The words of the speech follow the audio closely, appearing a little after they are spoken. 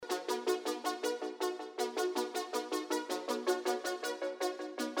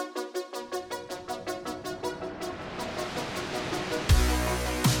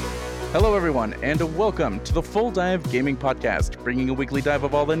Hello, everyone, and welcome to the Full Dive Gaming Podcast, bringing a weekly dive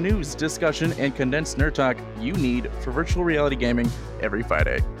of all the news, discussion, and condensed nerd talk you need for virtual reality gaming every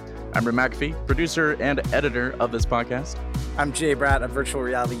Friday. I'm Rim McAfee, producer and editor of this podcast. I'm Jay Bratt, a virtual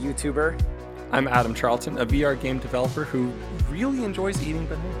reality YouTuber. I'm Adam Charlton, a VR game developer who really enjoys eating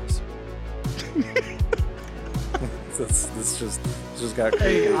bananas. This just got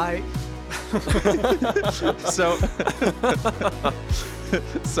crazy.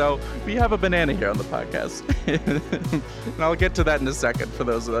 So we have a banana here on the podcast, and I'll get to that in a second for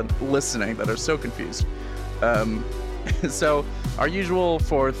those listening that are so confused. So our usual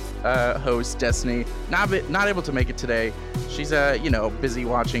fourth host, Destiny, not able to make it today. She's busy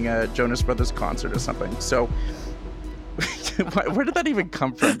watching a Jonas Brothers concert or something. So where did that even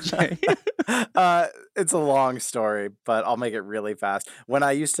come from, Jay? It's a long story, but I'll make it really fast. When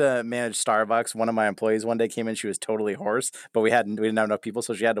I used to manage Starbucks, one of my employees one day came in. She was totally hoarse, but we didn't have enough people,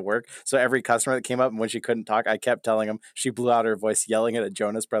 so she had to work. So every customer that came up, and when she couldn't talk, I kept telling them she blew out her voice yelling at a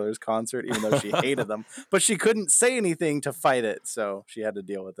Jonas Brothers concert, even though she hated them. But she couldn't say anything to fight it, so she had to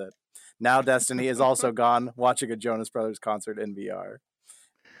deal with it. Now Destiny is also gone watching a Jonas Brothers concert in VR.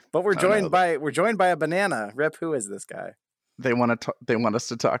 But we're joined by a banana. Rip, who is this guy? They want us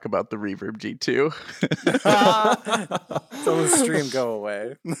to talk about the Reverb G2. So the stream go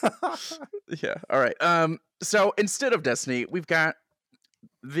away. Yeah. All right. So instead of Destiny, we've got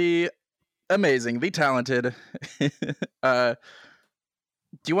the amazing, the talented. Do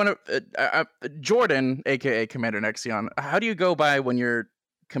you want to Jordan, aka Commander Nexion? How do you go by when you're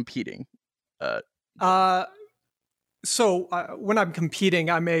competing? So when I'm competing,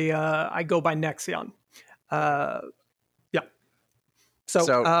 I go by Nexion. So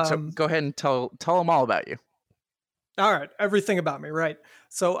go ahead and tell them all about you. All right, everything about me, right?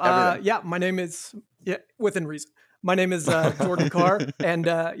 So my name is within reason. My name is Jordan Carr, and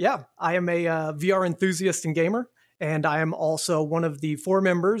I am a VR enthusiast and gamer, and I am also one of the 4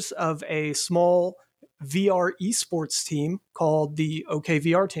 members of a small VR esports team called the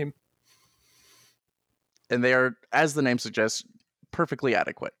OKVR team. And they are, as the name suggests, perfectly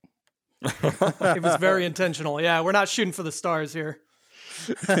adequate. It was very intentional. Yeah, we're not shooting for the stars here.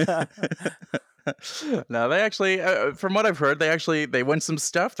 No, they actually, from what I've heard, they win some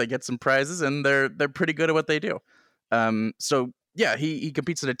stuff, they get some prizes, and they're pretty good at what they do. So yeah, he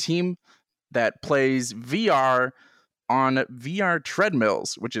competes in a team that plays VR on VR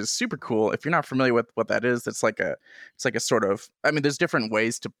treadmills, which is super cool. If you're not familiar with what that is, it's like a sort of, I mean, there's different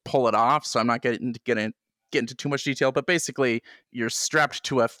ways to pull it off, so I'm not get into too much detail, but basically you're strapped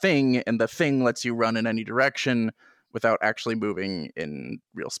to a thing, and the thing lets you run in any direction without actually moving in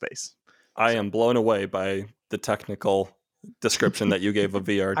real space. I am blown away by the technical description that you gave of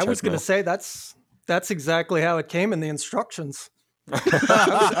VR. I was going to say that's exactly how it came in the instructions.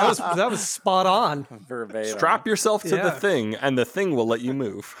 that was spot on. Verbatim. Strap yourself to the thing, and the thing will let you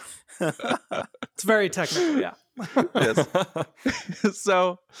move. It's very technical, yeah. Yes.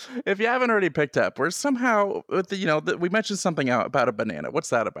 So, if you haven't already picked up, we're somehow we mentioned something out about a banana. What's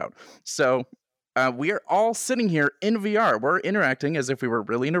that about? So, we are all sitting here in VR. We're interacting as if we were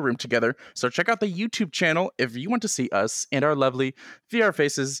really in a room together. So check out the YouTube channel if you want to see us and our lovely VR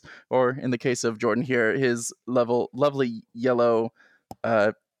faces, or in the case of Jordan here, his lovely yellow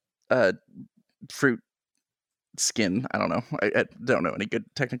fruit skin. I don't know. I don't know any good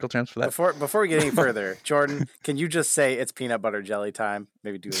technical terms for that. Before we get any further, Jordan, can you just say it's peanut butter jelly time?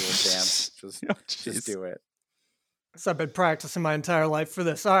 Maybe do a little dance. Just do it. So I've been practicing my entire life for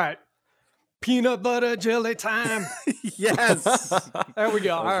this. All right. Peanut butter jelly time. Yes. There we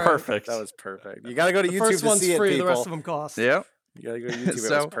go. All right. Perfect. That was perfect. You got to go to The YouTube first to one's see free, it, people. the rest of them cost. Yep. You got to go to YouTube.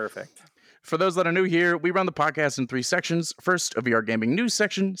 So, it was perfect. For those that are new here, we run the podcast in 3 sections. First, a VR gaming news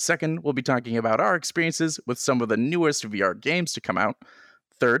section. Second, we'll be talking about our experiences with some of the newest VR games to come out.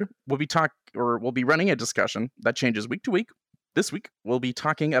 Third, we'll be running a discussion that changes week to week. This week, we'll be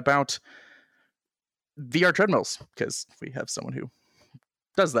talking about VR treadmills, because we have someone who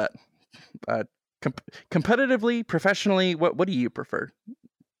does that. Competitively, professionally, what do you prefer?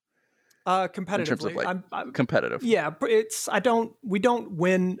 Competitively, in terms of I'm competitive. Yeah, we don't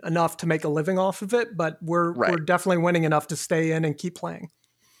win enough to make a living off of it, but we're definitely winning enough to stay in and keep playing.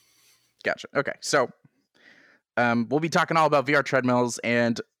 Gotcha. Okay, so we'll be talking all about VR treadmills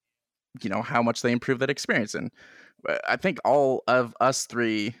and how much they improve that experience. And I think all of us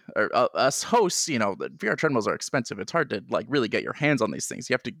three, or us hosts, the VR treadmills are expensive. It's hard to really get your hands on these things.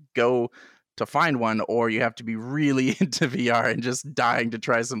 You have to go to find one, or you have to be really into VR and just dying to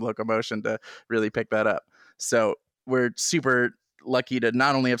try some locomotion to really pick that up. So we're super lucky to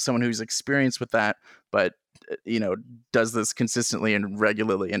not only have someone who's experienced with that, but does this consistently and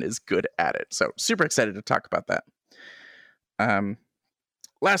regularly and is good at it. So super excited to talk about that.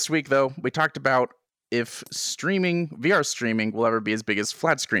 Last week, though, we talked about if VR streaming will ever be as big as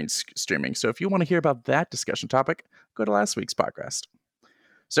flat screen streaming. So if you want to hear about that discussion topic, go to last week's podcast.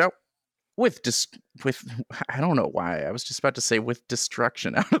 So with I don't know why I was just about to say with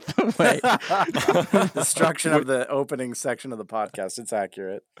destruction out of the way. Destruction of the opening section of the podcast. It's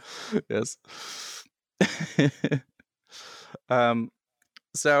accurate. Yes.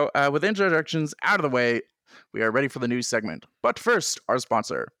 So with introductions out of the way, we are ready for the news segment. But first, our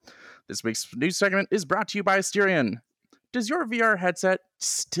sponsor. This week's news segment is brought to you by Asterion. Does your VR headset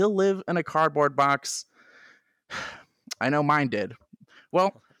still live in a cardboard box? I know mine did.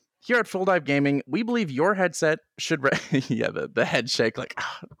 Well, here at Full Dive Gaming, we believe your headset should... the head shake,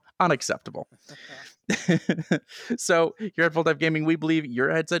 unacceptable. So here at Full Dive Gaming, we believe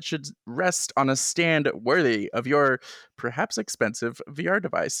your headset should rest on a stand worthy of your perhaps expensive VR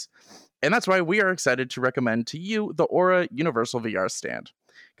device. And that's why we are excited to recommend to you the Aura Universal VR Stand.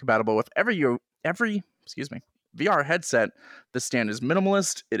 Compatible with every VR headset, the stand is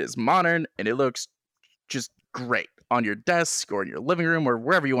minimalist, it is modern, and it looks just great on your desk or in your living room or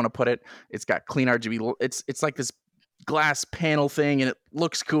wherever you want to put it. It's got clean RGB. It's like this glass panel thing, and it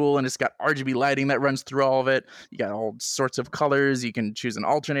looks cool, and it's got RGB lighting that runs through all of it. You got all sorts of colors. You can choose an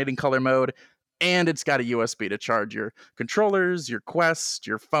alternating color mode, and it's got a USB to charge your controllers, your Quest,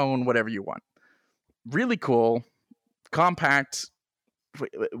 your phone, whatever you want. Really cool, compact.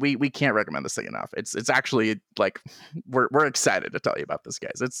 We can't recommend this thing enough. It's actually we're excited to tell you about this,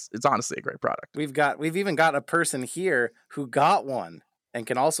 guys. It's honestly a great product. We've even got a person here who got one and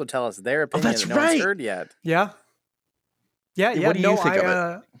can also tell us their opinion. That's that no right. one's heard yet. Yeah. What do you think of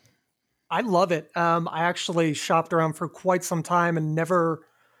it? I love it. I actually shopped around for quite some time and never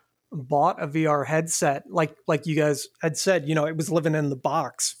bought a VR headset. Like you guys had said, it was living in the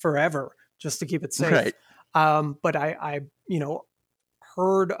box forever just to keep it safe. Right. But I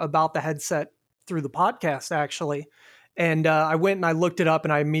heard about the headset through the podcast actually. And I went and I looked it up,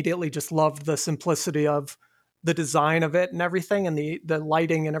 and I immediately just loved the simplicity of the design of it and everything, and the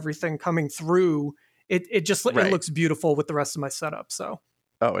lighting and everything coming through. It looks beautiful with the rest of my setup. So,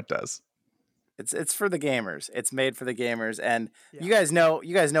 it does. It's for the gamers. It's made for the gamers. And you guys know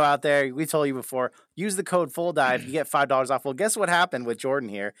out there, we told you before, use the code FULLDIVE, you get $5 off. Well, guess what happened with Jordan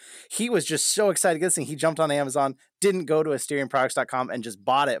here? He was just so excited to get this thing. He jumped on Amazon, didn't go to AsterianProducts.com, and just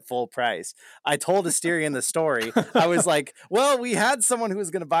bought it full price. I told Asterion the story. I was like, well, we had someone who was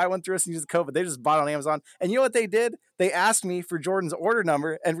going to buy one through us and use the code, but they just bought it on Amazon. And you know what they did? They asked me for Jordan's order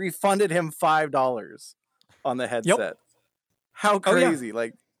number and refunded him $5 on the headset. Yep. How crazy.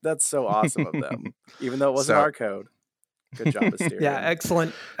 That's so awesome of them, even though it wasn't our code. Good job, Asterion. Yeah,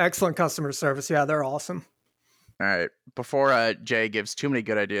 excellent customer service. Yeah, they're awesome. All right. Before Jay gives too many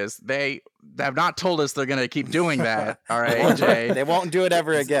good ideas, they have not told us they're going to keep doing that. All right, Jay. They won't do it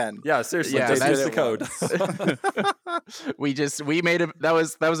ever again. Yeah, seriously. Yeah, that's the code. we made it. That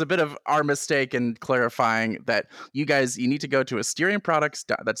was a bit of our mistake in clarifying that you need to go to Asterion Products.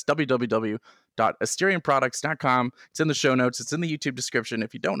 That's www.asterianproducts.com. It's in the show notes. It's in the YouTube description.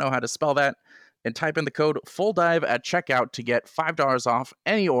 If you don't know how to spell that, and type in the code FULLDIVE at checkout to get $5 off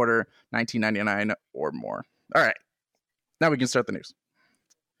any order, $19.99 or more. All right. Now we can start the news.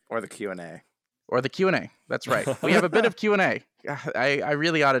 Or the Q&A. That's right. We have a bit of Q&A. I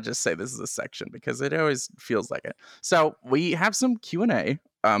really ought to just say this is a section because it always feels like it. So we have some Q&A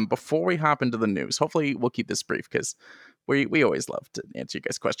before we hop into the news. Hopefully we'll keep this brief because we always love to answer you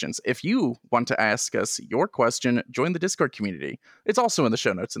guys' questions. If you want to ask us your question, join the Discord community. It's also in the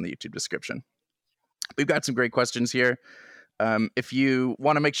show notes in the YouTube description. We've got some great questions here. If you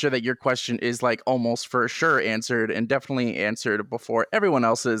want to make sure that your question is almost for sure answered and definitely answered before everyone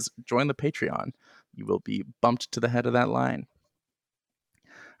else's, join the Patreon. You will be bumped to the head of that line.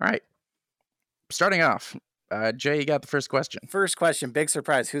 All right. Starting off, Jay, you got the first question. First question, big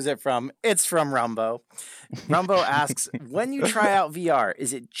surprise. Who's it from? It's from Rumbo. Rumbo asks, when you try out VR,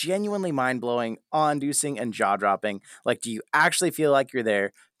 is it genuinely mind-blowing, awe-inducing, and jaw-dropping? Do you actually feel like you're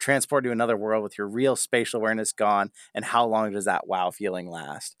there, transported to another world with your real spatial awareness gone, and how long does that wow feeling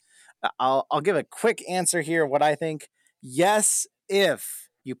last? I'll give a quick answer here. What I think, yes, if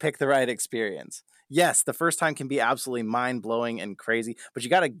you pick the right experience. Yes, the first time can be absolutely mind-blowing and crazy, but you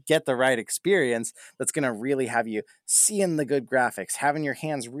got to get the right experience that's going to really have you seeing the good graphics, having your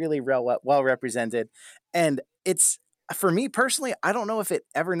hands really well represented. And it's, for me personally, I don't know if it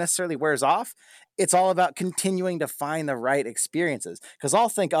ever necessarily wears off. It's all about continuing to find the right experiences, because I'll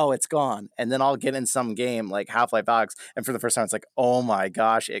think, oh, it's gone. And then I'll get in some game like Half-Life Alyx, and for the first time, it's like, oh my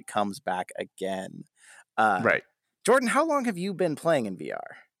gosh, it comes back again. Right. Jordan, how long have you been playing in VR?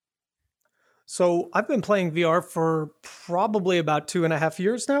 So I've been playing VR for probably about 2.5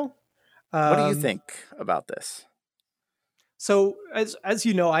 years now. What do you think about this? So as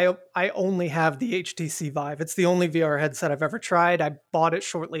you know, I only have the HTC Vive. It's the only VR headset I've ever tried. I bought it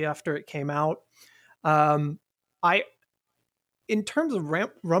shortly after it came out. I, in terms of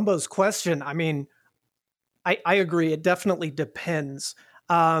Rumbo's question, I mean, I agree. It definitely depends.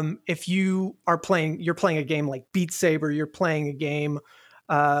 If you're playing a game like Beat Saber, you're playing a game,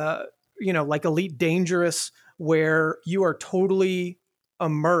 like Elite Dangerous, where you are totally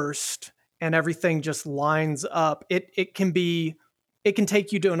immersed and everything just lines up. It can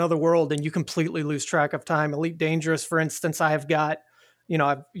take you to another world and you completely lose track of time. Elite Dangerous, for instance, I have got,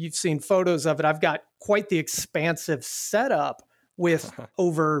 you've seen photos of it. I've got quite the expansive setup with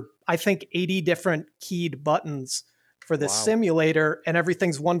over, I think, 80 different keyed buttons for this simulator, and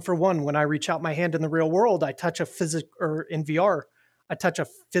everything's one for one. When I reach out my hand in the real world, I touch in VR, I touch a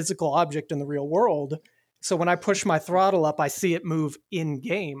physical object in the real world. So when I push my throttle up, I see it move in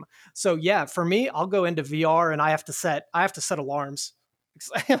game. So yeah, for me, I'll go into VR and I have to set alarms.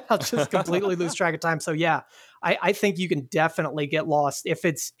 I'll just completely lose track of time. So yeah, I think you can definitely get lost if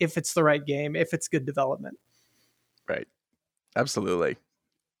it's the right game, if it's good development. Right. Absolutely.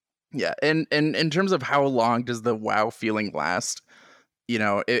 Yeah. And in terms of how long does the WoW feeling last?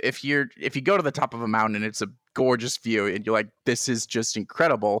 If you go to the top of a mountain and it's a gorgeous view and you're like, this is just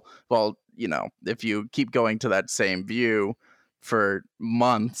incredible. Well, if you keep going to that same view for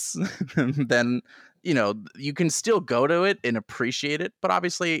months, then, you can still go to it and appreciate it. But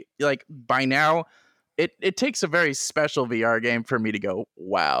obviously, like by now, it takes a very special VR game for me to go,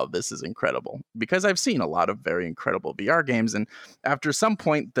 wow, this is incredible, because I've seen a lot of very incredible VR games. And after some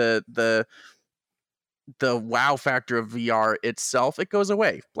point, the wow factor of VR itself, it goes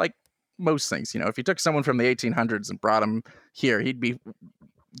away. Like most things, if you took someone from the 1800s and brought him here, he'd be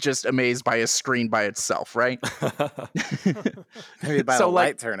just amazed by a screen by itself, right? Maybe by the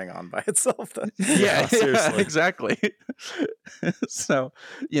light turning on by itself. Then. Yeah, seriously. Exactly. So,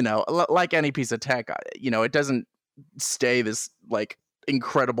 like any piece of tech, it doesn't stay this like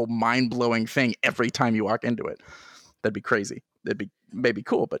incredible, mind-blowing thing every time you walk into it. That'd be crazy. It'd be maybe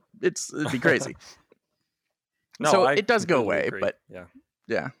cool, but it'd be crazy. No, so it does go away, agree. But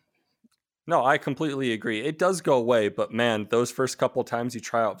yeah. No, I completely agree. It does go away, but man, those first couple times you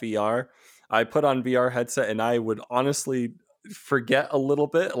try out VR, I put on VR headset and I would honestly forget a little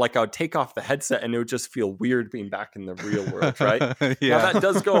bit. Like I would take off the headset and it would just feel weird being back in the real world, right? Yeah. Now that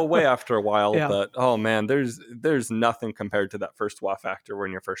does go away after a while, but oh man, there's nothing compared to that first wow factor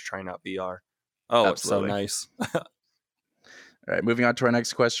when you're first trying out VR. Oh, Absolutely. It's so nice. All right, moving on to our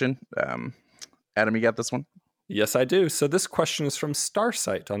next question. Adam, you got this one? Yes, I do. So this question is from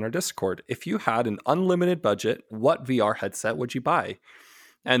Starsight on our Discord. If you had an unlimited budget, what VR headset would you buy?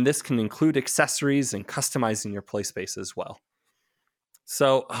 And this can include accessories and customizing your play space as well.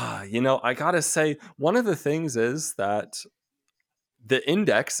 So, I gotta say, one of the things is that the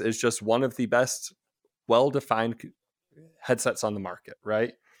Index is just one of the best well-defined headsets on the market,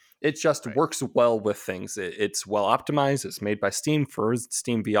 right? It just works well with things. It's well optimized. It's made by Steam for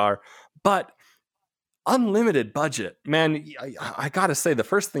Steam VR, but unlimited budget, man. I gotta say, the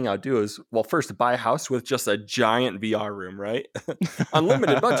first thing I'll do is, first buy a house with just a giant VR room, right?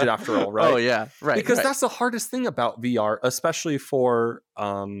 Unlimited budget after all, right? Oh yeah, right. Because that's the hardest thing about VR, especially for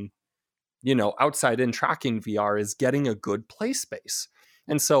outside in tracking VR, is getting a good play space.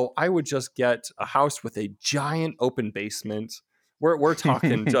 And so I would just get a house with a giant open basement. We're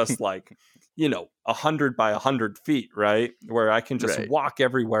talking just like 100 by 100 feet, right? Where I can just walk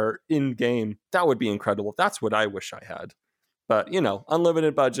everywhere in game. That would be incredible. That's what I wish I had. But,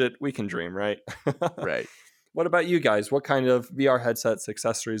 unlimited budget, we can dream, right? Right. What about you guys? What kind of VR headsets,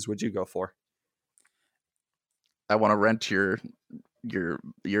 accessories would you go for? I want to rent your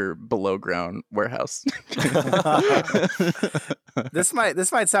below ground warehouse. This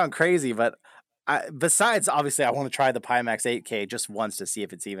might sound crazy, but besides, obviously, I want to try the Pimax 8K just once to see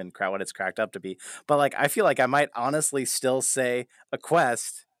if it's even what it's cracked up to be. But like, I feel like I might honestly still say a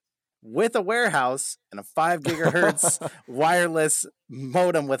Quest with a warehouse and a 5 gigahertz wireless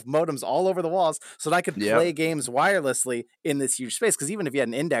modem with modems all over the walls, so that I could play games wirelessly in this huge space. Because even if you had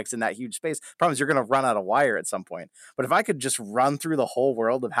an Index in that huge space, the problem is you're going to run out of wire at some point. But if I could just run through the whole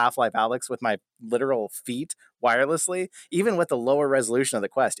world of Half-Life Alyx with my literal feet wirelessly, even with the lower resolution of the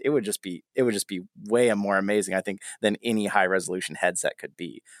Quest, it would just be way more amazing, I think, than any high resolution headset could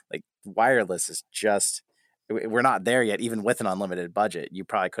be. Like, wireless is just, we're not there yet. Even with an unlimited budget, you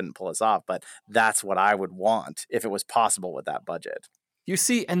probably couldn't pull us off, but that's what I would want if it was possible with that budget. You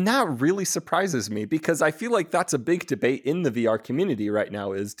see, and that really surprises me because I feel like that's a big debate in the VR community right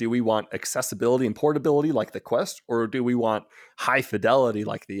now is, do we want accessibility and portability like the Quest, or do we want high fidelity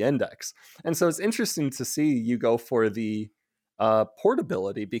like the Index? And so it's interesting to see you go for the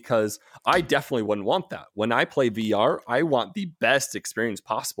portability, because I definitely wouldn't want that. When I play VR, I want the best experience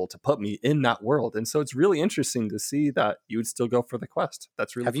possible to put me in that world. And so it's really interesting to see that you would still go for the Quest.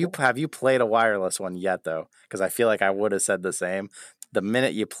 That's really cool. Have you played a wireless one yet, though? Because I feel like I would have said the same. The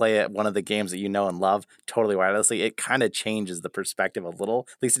minute you play it, one of the games that you know and love totally wirelessly, it kind of changes the perspective a little.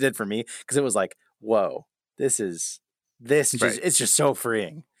 At least it did for me, because it was like, whoa, it's just so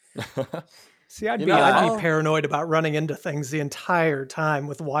freeing. See, I'd be paranoid about running into things the entire time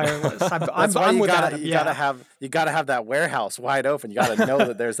with wireless. I'm with Adam. You gotta have that warehouse wide open. You gotta know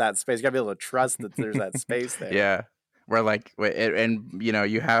that there's that space. You gotta be able to trust that there's that space there. Yeah, where like, and you know,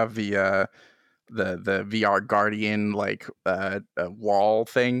 you have the VR Guardian wall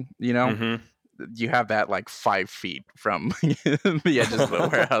thing. You know, you have that like 5 feet from the edges of the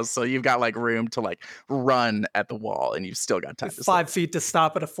warehouse, so you've got like room to like run at the wall, and you've still got time. 5 feet to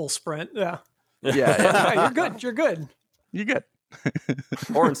stop at a full sprint. Yeah. Yeah. You're good.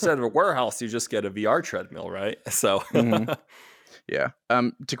 Or instead of a warehouse, you just get a VR treadmill, right? So yeah.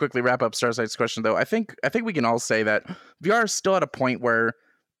 To quickly wrap up Starsight's question, though, I think we can all say that VR is still at a point where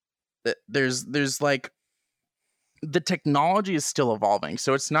there's like, the technology is still evolving.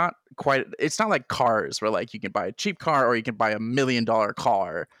 So it's not like cars where like you can buy a cheap car or you can buy $1 million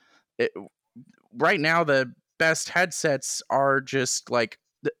car. Right now, the best headsets are just like,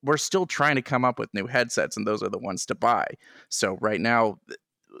 we're still trying to come up with new headsets, and those are the ones to buy. So right now,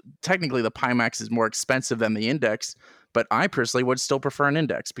 technically the Pimax is more expensive than the Index, but I personally would still prefer an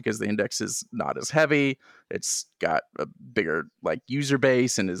Index because the Index is not as heavy. It's got a bigger like user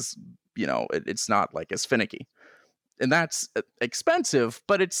base and is, you know, it's not like as finicky. And that's expensive,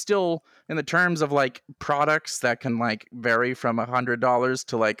 but it's still, in the terms of like products that can like vary from $100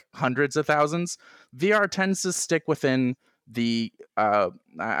 to like hundreds of thousands, VR tends to stick within the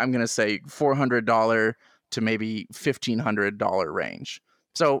I'm gonna say $400 to maybe $1,500 range.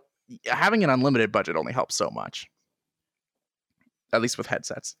 So having an unlimited budget only helps so much, at least with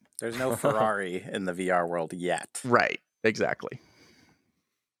headsets. There's no Ferrari in the VR world yet. Right, exactly.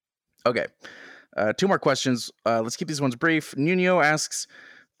 Okay, 2 more questions. Let's keep these ones brief. Nuno asks,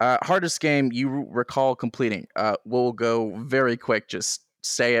 hardest game you recall completing. We'll go very quick, just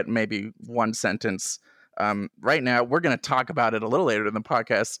say it, maybe one sentence. Right now, we're going to talk about it a little later in the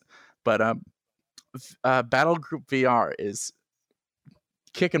podcast, but Battle Group VR is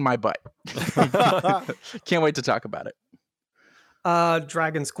kicking my butt. Can't wait to talk about it.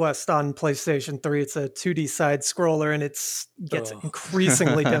 Dragon's Quest on PlayStation 3. It's a 2D side scroller, and it gets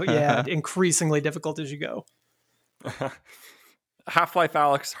increasingly difficult as you go. Half-Life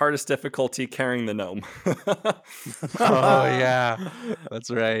Alyx, hardest difficulty, carrying the gnome. Oh yeah, that's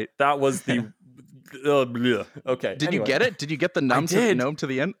right. That was the okay. Did you get it? Did you get the gnome to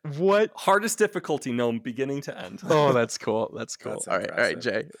the end? What? Hardest difficulty gnome beginning to end. Oh, that's cool. That's cool. That's all right,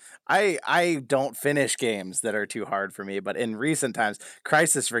 Jay. I don't finish games that are too hard for me, but in recent times,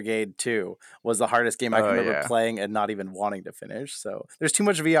 Crisis Brigade 2 was the hardest game I can remember playing and not even wanting to finish. So there's too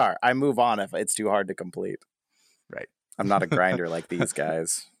much VR. I move on if it's too hard to complete. Right. I'm not a grinder like these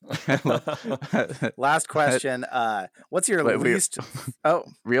guys. Last question. What's your least?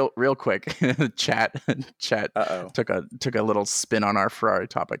 Real quick. Chat took a little spin on our Ferrari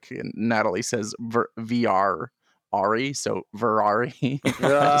topic, and Natalie says VR Ari, so Ferrari.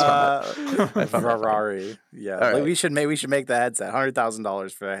 Ferrari. Yeah. Right. We should make the headset.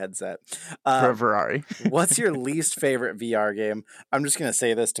 $100,000 for a headset. For Ferrari. What's your least favorite VR game? I'm just gonna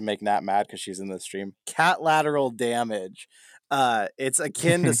say this to make Nat mad because she's in the stream. Cat lateral damage. It's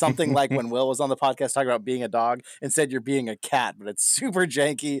akin to something like when Will was on the podcast talking about being a dog. Instead, you're being a cat, but it's super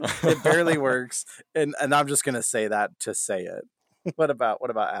janky. It barely works. And I'm just gonna say that to say it. What about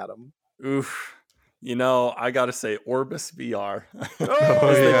Adam? Oof. You know, I gotta say, Orbis VR is the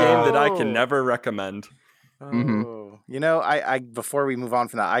game that I can never recommend. You know, I before we move on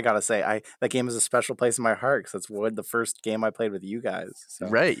from that, I gotta say, that game is a special place in my heart because it's the first game I played with you guys. So.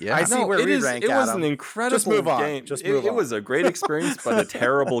 Right? Yeah. I see where we rank. It was an incredible game. It was a great experience, but a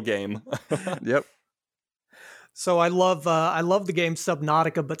terrible game. Yep. So I love the game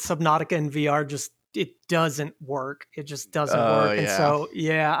Subnautica, but Subnautica in VR it doesn't work. It just doesn't work. And so,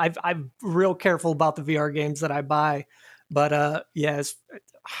 I'm real careful about the VR games that I buy, but I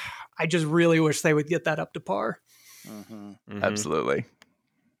just really wish they would get that up to par. Absolutely.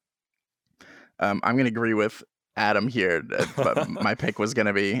 I'm going to agree with Adam here, but my pick was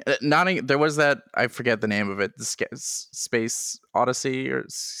gonna be there was that, I forget the name of it, the Space Odyssey or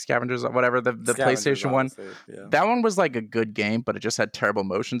Scavengers or whatever, the PlayStation one. Yeah. That one was like a good game, but it just had terrible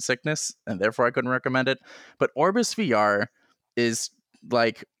motion sickness, and therefore I couldn't recommend it. But Orbis VR is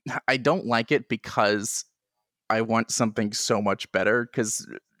like, I don't like it because I want something so much better. Because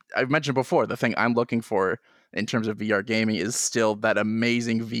I've mentioned before, the thing I'm looking for in terms of VR gaming is still that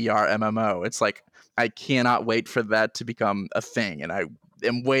amazing VR MMO. It's like, I cannot wait for that to become a thing, and I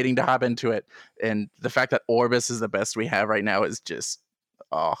am waiting to hop into it. And the fact that Orbis is the best we have right now is just,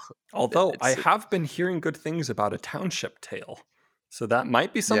 Although I have been hearing good things about A Township Tale, so that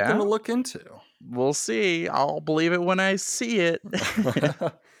might be something to look into. We'll see. I'll believe it when I see it.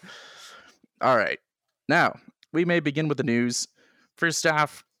 All right. Now, we may begin with the news. First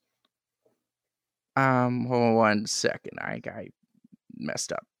off, hold on 1 second. I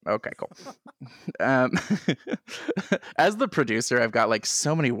messed up. Okay, cool. As the producer, I've got like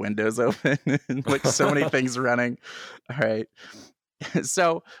so many windows open and like so many things running. All right.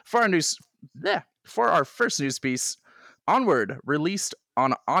 So for our first news piece, Onward released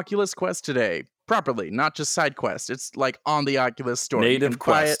on Oculus Quest today. Properly, not just side quest. It's like on the Oculus store. Native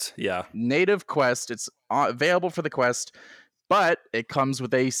Quest. Yeah. Native Quest. It's available for the Quest, but it comes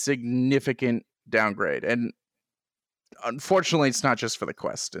with a significant downgrade. And unfortunately, it's not just for the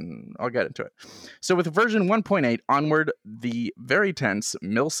Quest, and I'll get into it. So with version 1.8, Onward, the very tense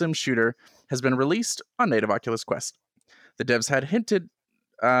milsim shooter, has been released on native Oculus Quest. The devs had hinted,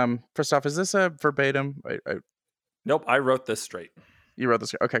 first off, is this a verbatim? Nope, I wrote this straight. You wrote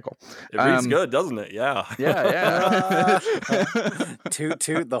this? Okay, cool. It reads good, doesn't it? Yeah. Yeah.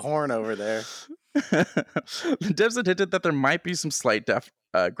 Toot the horn over there. The devs had hinted that there might be some slight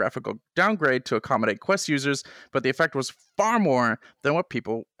graphical downgrade to accommodate Quest users, but the effect was far more than what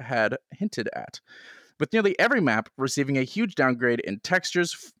people had hinted at, with nearly every map receiving a huge downgrade in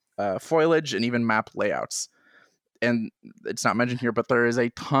textures, foliage, and even map layouts. And it's not mentioned here, but there is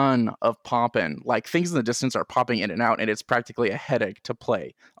a ton of pop-in. Like, things in the distance are popping in and out, and it's practically a headache to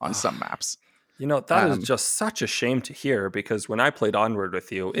play on some maps. You know, that is just such a shame to hear, because when I played Onward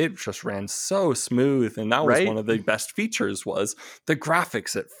with you, it just ran so smooth, and that was one of the best features, was the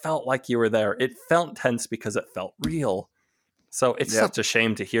graphics. It felt like you were there. It felt tense because it felt real. So it's such a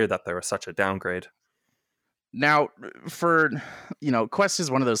shame to hear that there was such a downgrade. Now, Quest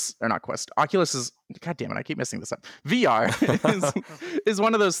is one of those, or not Quest, Oculus is, God damn it, I keep messing this up. VR is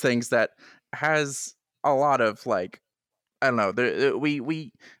one of those things that has a lot of, like, I don't know,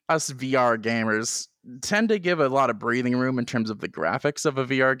 we us VR gamers tend to give a lot of breathing room in terms of the graphics of a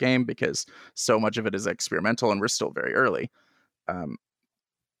VR game, because so much of it is experimental and we're still very early.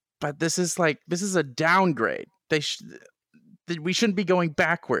 But this is a downgrade. We shouldn't be going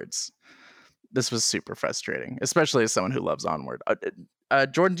backwards. This was super frustrating, especially as someone who loves Onward.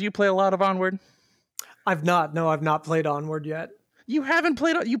 Jordan, do you play a lot of Onward? I've not. No, I've not played Onward yet. You haven't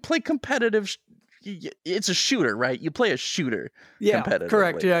played? You play competitive. It's a shooter, right? You play a shooter. Yeah, competitively.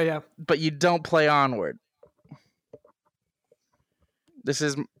 Correct. Yeah. But you don't play Onward. This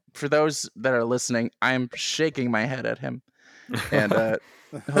is, for those that are listening, I'm shaking my head at him, and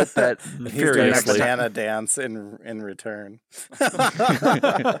hope that he's doing a banana dance in return.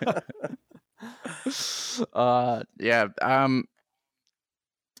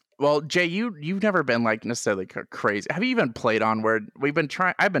 Well, Jay, you've never been like necessarily crazy. Have you even played Onward? I've been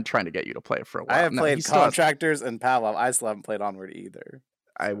trying to get you to play it for a while. I have played Contractors and Pavlov. I still haven't played Onward either.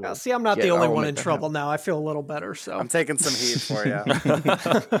 I will. See, I'm not the only one in trouble now. I feel a little better. So I'm taking some heat for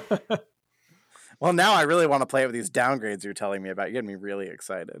you. Well, now I really want to play it with these downgrades you're telling me about. You're getting me really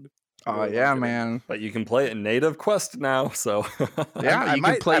excited. Oh yeah, man! But you can play it in native Quest now, so yeah, you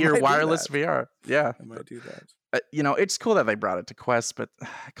can play your wireless VR. Yeah, I might do that. It's cool that they brought it to Quest, but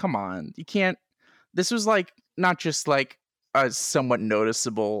come on, you can't. This was like not just like a somewhat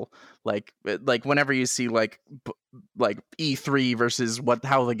noticeable, like whenever you see like E3 versus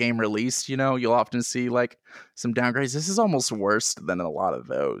how the game released, you'll often see like some downgrades. This is almost worse than a lot of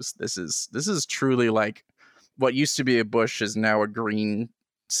those. This is truly like what used to be a bush is now a green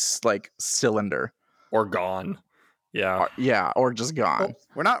like cylinder, or gone. Yeah, or just gone. Well,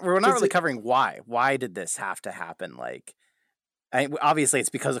 we're not really covering why. Why did this have to happen? Like, obviously it's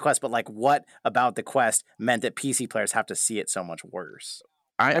because of Quest, but like, what about the Quest meant that PC players have to see it so much worse?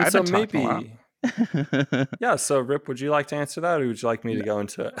 Yeah. So, Rip, would you like to answer that, or would you like me to go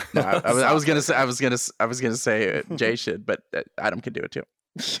into it? No, I was gonna say Jay should, but Adam could do it too.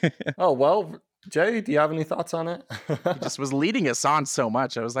 Oh well, Jay, do you have any thoughts on it? He just was leading us on so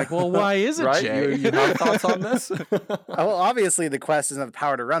much. I was like, well, why is it, right? Jay? You have thoughts on this? Well, obviously the Quest doesn't have the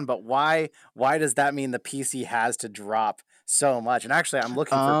power to run, but why does that mean the PC has to drop so much? And actually, I'm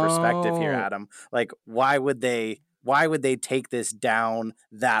looking for perspective here, Adam. Like, why would they take this down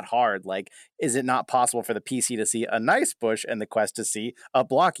that hard? Like, is it not possible for the PC to see a nice bush and the Quest to see a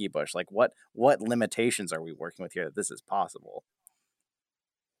blocky bush? Like, what limitations are we working with here that this is possible?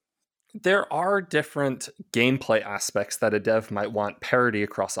 There are different gameplay aspects that a dev might want parity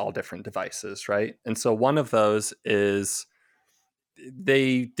across all different devices, right? And so one of those is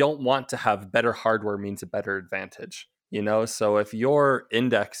they don't want to have better hardware means a better advantage, you know? So if your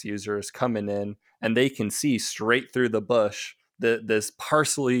index user is coming in and they can see straight through the bush, this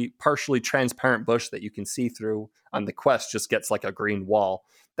partially transparent bush that you can see through on the Quest just gets like a green wall.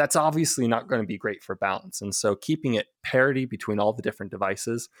 That's obviously not going to be great for balance. And so keeping it parity between all the different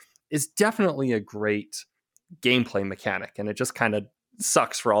devices is definitely a great gameplay mechanic. And it just kind of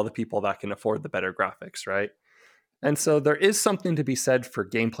sucks for all the people that can afford the better graphics, right? And so there is something to be said for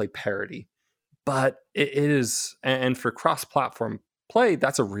gameplay parity, but it is, and for cross-platform play,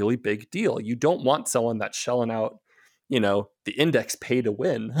 that's a really big deal. You don't want someone that's shelling out, you know, the index pay to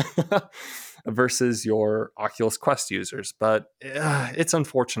win versus your Oculus Quest users. But it's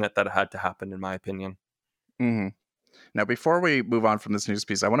unfortunate that it had to happen, in my opinion. Mm-hmm. Now, before we move on from this news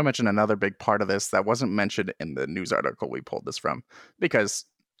piece, I want to mention another big part of this that wasn't mentioned in the news article we pulled this from, because,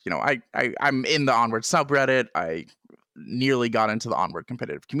 you know, I'm in the Onward subreddit. I nearly got into the Onward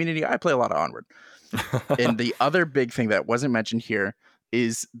competitive community. I play a lot of Onward. And the other big thing that wasn't mentioned here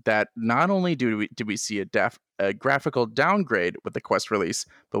is that not only do we see a graphical downgrade with the Quest release,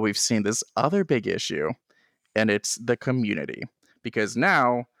 but we've seen this other big issue, and it's the community. Because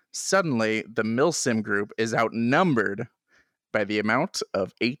now, suddenly, the Milsim group is outnumbered by the amount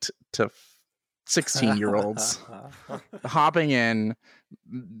of 8 to 16-year-olds hopping in,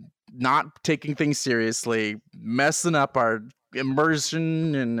 not taking things seriously, messing up our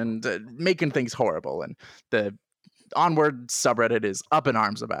immersion and making things horrible. And the Onward subreddit is up in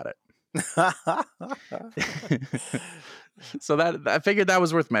arms about it. So that I figured that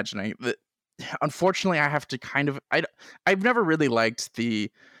was worth mentioning. Unfortunately, I have to I've never really liked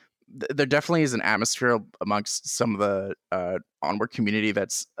there definitely is an atmosphere amongst some of the Onward community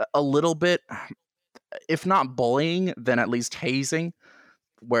that's a little bit, if not bullying, then at least hazing,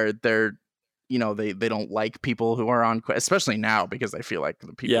 where they're, you know, they don't like people who are on Quest, especially now, because I feel like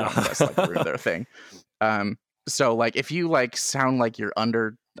the people on Quest like ruin their thing. So like if you like sound like you're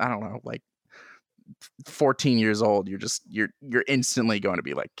under, I don't know, like 14 years old, you're instantly going to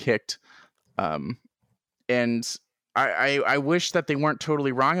be like kicked. And I wish that they weren't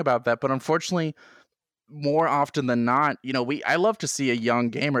totally wrong about that, but unfortunately, more often than not, you know, I love to see a young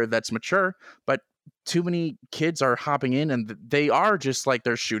gamer that's mature, but too many kids are hopping in and they are just like,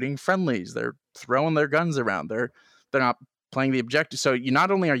 they're shooting friendlies, they're throwing their guns around, they're not playing the objective. So you not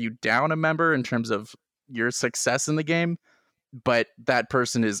only are you down a member in terms of your success in the game, but that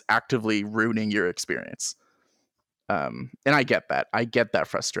person is actively ruining your experience. And I get that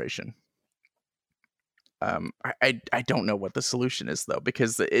frustration. I don't know what the solution is though,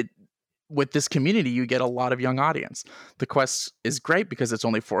 because with this community, you get a lot of young audience. The Quest is great because it's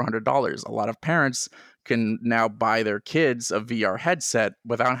only $400. A lot of parents can now buy their kids a VR headset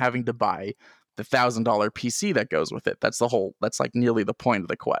without having to buy the $1,000 PC that goes with it. That's like nearly the point of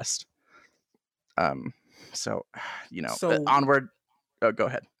the Quest. So, you know, Onward. Oh, go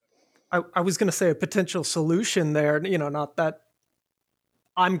ahead. I was going to say a potential solution there, you know, not that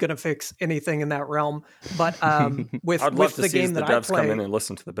I'm going to fix anything in that realm, but with the game that I play, devs come in and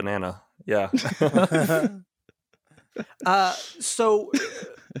listen to the banana. Yeah. So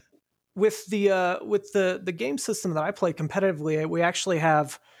with the game system that I play competitively, we actually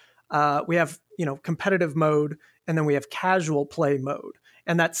have you know, competitive mode, and then we have casual play mode.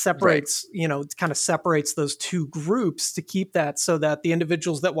 And that separates, right, you know, kind of separates those two groups to keep that, so that the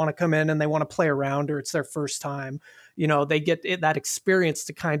individuals that want to come in and they want to play around, or it's their first time, you know, they get that experience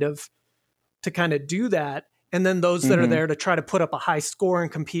to kind of do that. And then those that are there to try to put up a high score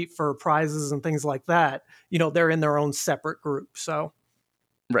and compete for prizes and things like that, you know, they're in their own separate group. So,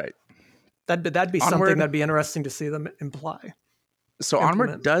 right. That'd be something that'd be interesting to see them implement. So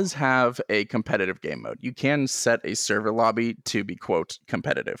Onward does have a competitive game mode. You can set a server lobby to be, quote,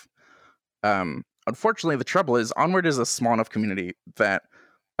 competitive. Unfortunately, the trouble is Onward is a small enough community that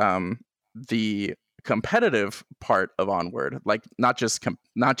the competitive part of Onward, like not just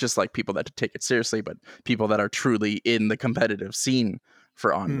like people that take it seriously, but people that are truly in the competitive scene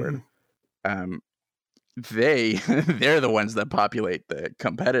for Onward, they're the ones that populate the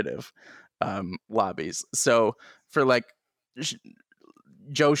competitive. lobbies. So for like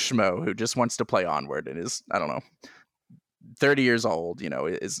Joe Schmo who just wants to play Onward and is, I don't know, 30 years old,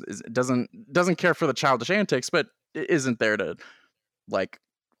 is doesn't care for the childish antics, but isn't there to like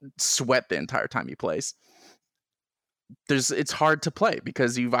sweat the entire time he plays. It's hard to play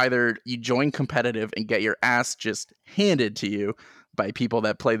because you join competitive and get your ass just handed to you by people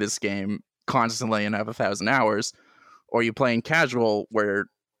that play this game constantly and have 1,000 hours, or you play in casual where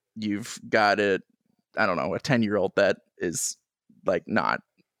you've got a 10-year-old that is like not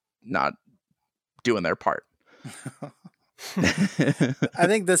doing their part. I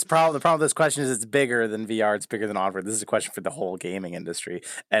think the problem with this question is it's bigger than VR. It's bigger than Onward. This is a question for the whole gaming industry,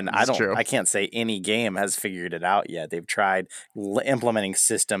 and I can't say any game has figured it out yet. They've tried implementing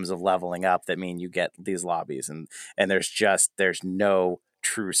systems of leveling up that mean you get these lobbies, and there's no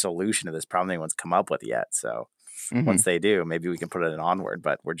true solution to this problem anyone's come up with yet. So once they do, maybe we can put it in Onward,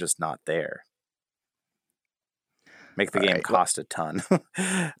 but we're just not there. Make the game cost a ton.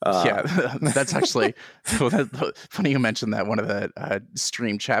 Yeah, that's actually funny you mentioned that. One of the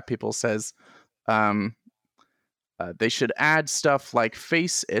stream chat people says they should add stuff like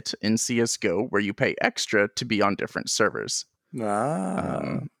Face It in CSGO where you pay extra to be on different servers. So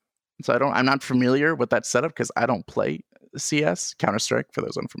I'm not familiar with that setup because I don't play CS, Counter-Strike, for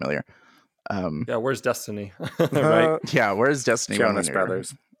those unfamiliar. Yeah, where's Destiny? Right? Yeah, where's Destiny? Jonas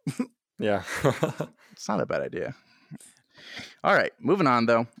Brothers. Yeah. It's not a bad idea. All right, moving on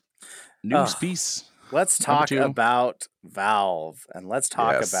though. News piece. Let's talk about Valve and let's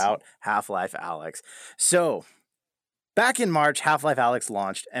talk about Half-Life Alyx. So, back in March, Half-Life Alyx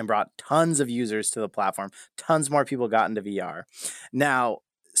launched and brought tons of users to the platform. Tons more people got into VR. Now,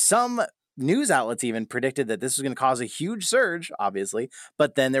 some news outlets even predicted that this was going to cause a huge surge, obviously,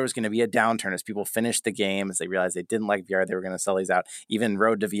 but then there was going to be a downturn as people finished the game, as they realized they didn't like VR, they were going to sell these out. Even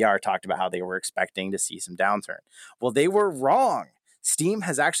Road to VR talked about how they were expecting to see some downturn. Well, they were wrong. Steam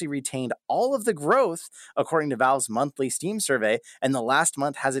has actually retained all of the growth, according to Valve's monthly Steam survey, and the last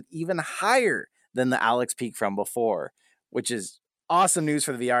month has it even higher than the Alyx peak from before, which is awesome news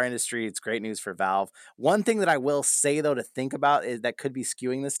for the VR industry. It's great news for Valve. One thing that I will say, though, to think about is that could be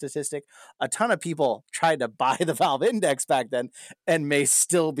skewing this statistic. A ton of people tried to buy the Valve Index back then and may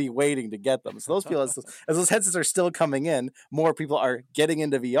still be waiting to get them. So those people, as those headsets are still coming in, more people are getting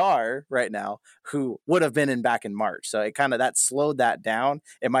into VR right now who would have been back in March. So it kind of that slowed that down.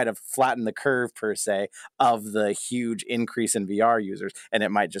 It might have flattened the curve, per se, of the huge increase in VR users, and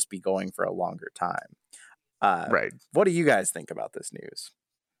it might just be going for a longer time. Right. What do you guys think about this news?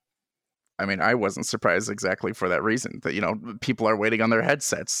 I mean, I wasn't surprised exactly for that reason that, people are waiting on their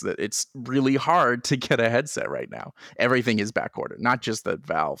headsets, that it's really hard to get a headset right now. Everything is backordered, not just the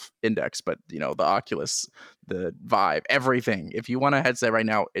Valve Index, but, the Oculus, the Vive, everything. If you want a headset right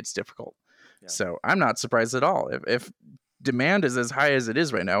now, it's difficult. Yeah. So I'm not surprised at all. If demand is as high as it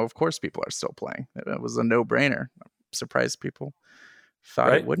is right now, of course people are still playing. It was a no-brainer. I'm surprised people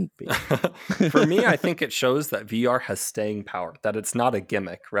thought it wouldn't be. For me, I think it shows that VR has staying power, that it's not a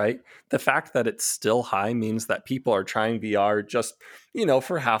gimmick, right? The fact that it's still high means that people are trying VR just,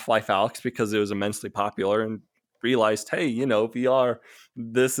 for Half-Life Alyx because it was immensely popular and realized, hey, VR,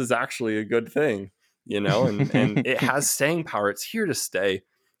 this is actually a good thing, and it has staying power. It's here to stay.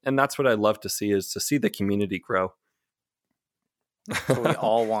 And that's what I love to see, is to see the community grow. That's what we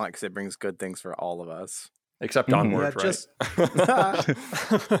all want, because it brings good things for all of us. Except Onward, right? Just There's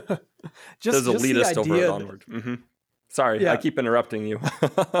elitist over at Onward. Mm-hmm. Sorry, I keep interrupting you.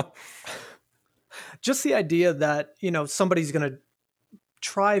 Just the idea that, somebody's going to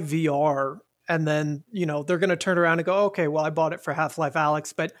try VR and then, they're going to turn around and go, okay, well, I bought it for Half-Life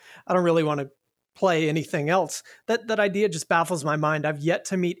Alyx, but I don't really want to play anything else. That idea just baffles my mind. I've yet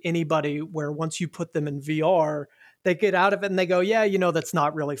to meet anybody where once you put them in VR, they get out of it and they go, yeah, that's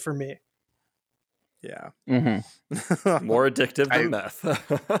not really for me. Yeah. Mm-hmm. More addictive than meth.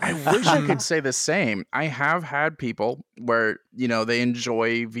 I wish I could say the same. I have had people where, they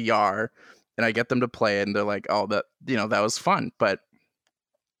enjoy VR and I get them to play it and they're like, oh, that was fun. But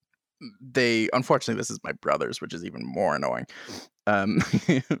unfortunately, this is my brother's, which is even more annoying.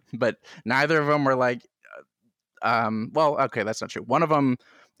 But neither of them were like, well, okay, that's not true. One of them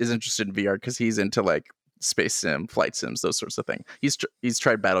is interested in VR because he's into like space sim, flight sims, those sorts of things. He's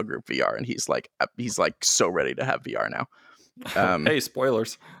tried Battle Group VR and he's like so ready to have VR now. Hey,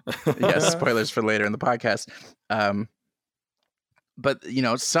 spoilers. Yes, spoilers for later in the podcast. But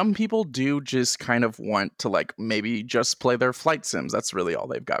some people do just kind of want to like maybe just play their flight sims. That's really all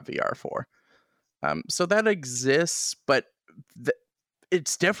they've got VR for. So that exists, but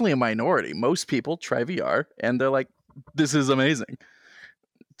it's definitely a minority. Most people try VR and they're like, this is amazing.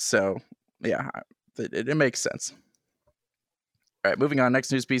 So yeah, it makes sense. All right, moving on.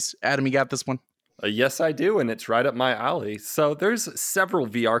 Next news piece. Adam, you got this one? Yes, I do, and it's right up my alley. So there's several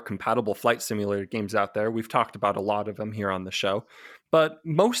VR-compatible flight simulator games out there. We've talked about a lot of them here on the show, but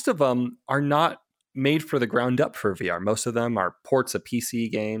most of them are not made for the ground up for VR. Most of them are ports of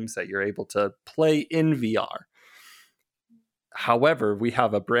PC games that you're able to play in VR. However, we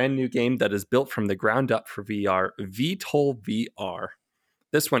have a brand new game that is built from the ground up for VR, VTOL VR.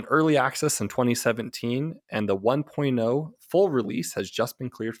 This went early access in 2017, and the 1.0 full release has just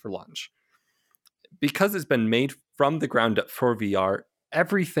been cleared for launch. Because it's been made from the ground up for VR,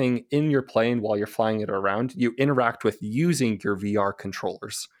 everything in your plane while you're flying it around, you interact with using your VR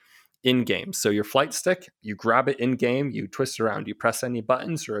controllers in game. So your flight stick, you grab it in game, you twist it around, you press any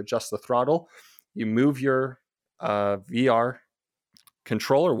buttons or adjust the throttle, you move your VR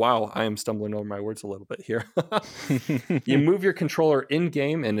controller. Wow, I am stumbling over my words a little bit here. You move your controller in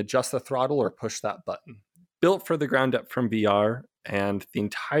game and adjust the throttle or push that button. Built for the ground up from VR, and the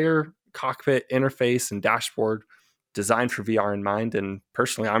entire cockpit interface and dashboard designed for VR in mind. And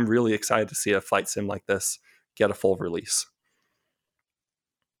personally, I'm really excited to see a flight sim like this get a full release.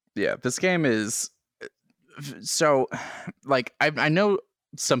 Yeah, this game is so, like, I know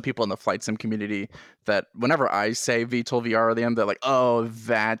some people in the flight sim community that whenever I say VTOL VR to them, they're like, oh,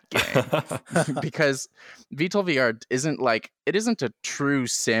 that game. Because VTOL VR isn't a true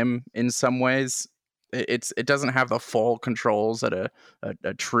sim in some ways. It doesn't have the full controls that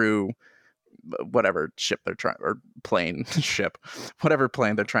a true whatever ship they're trying, or plane ship, whatever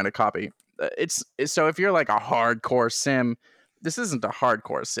plane they're trying to copy. It's so if you're like a hardcore sim, this isn't a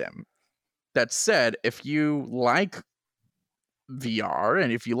hardcore sim. That said, if you like VR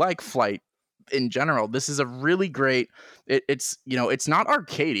and if you like flight in general, this is a really great. It's not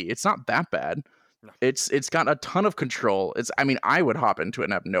arcadey. It's not that bad. No. It's got a ton of control. I would hop into it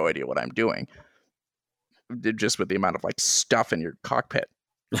and have no idea what I'm doing, just with the amount of like stuff in your cockpit.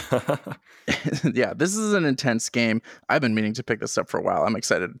 Yeah, this is an intense game. I've been meaning to pick this up for a while. I'm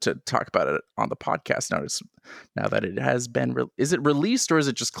excited to talk about it on the podcast now that it has been. Is it released or is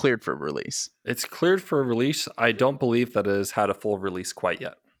it just cleared for release? It's cleared for release. I don't believe that it has had a full release quite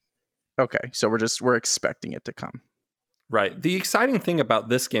yet. Okay, so we're expecting it to come. Right. The exciting thing about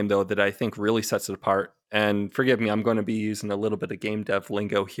this game, though, that I think really sets it apart, and forgive me, I'm going to be using a little bit of game dev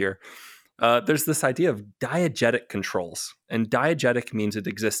lingo here. There's this idea of diegetic controls, and diegetic means it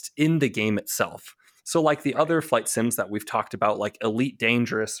exists in the game itself. So like the other flight sims that we've talked about, like Elite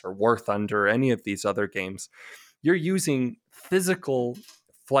Dangerous or War Thunder, or any of these other games, you're using physical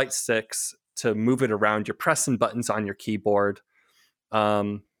flight sticks to move it around. You're pressing buttons on your keyboard.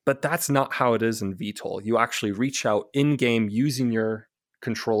 But that's not how it is in VTOL. You actually reach out in-game using your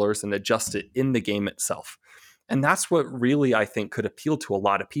controllers and adjust it in the game itself. And that's what really, I think, could appeal to a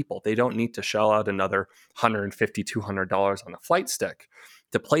lot of people. They don't need to shell out another $150, $200 on a flight stick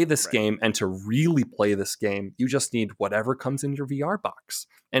to play this game. And to really play this game, you just need whatever comes in your VR box.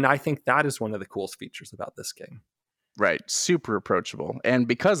 And I think that is one of the coolest features about this game. Right. Super approachable. And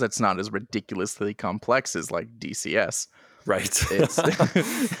because it's not as ridiculously complex as like DCS. Right.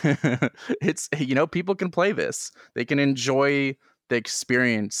 It's people can play this. They can enjoy the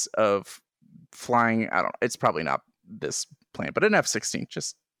experience of flying. It's probably not this plane, but an F-16,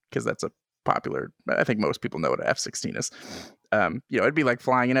 just because that's a popular. I think most people know what an F-16 is. It'd be like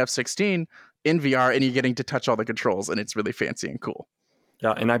flying an F-16 in VR, and you're getting to touch all the controls, and it's really fancy and cool.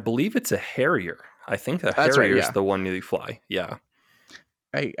 Yeah, and I believe it's a Harrier. I think a Harrier is the one you fly. Yeah.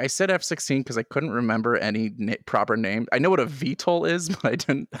 I said F-16 because I couldn't remember any proper name. I know what a VTOL is, but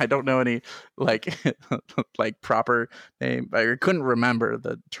I don't know any like proper name. I couldn't remember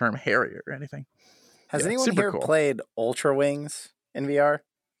the term Harrier or anything. Has anyone here played Ultra Wings in VR?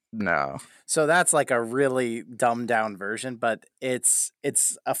 No. So that's like a really dumbed down version, but it's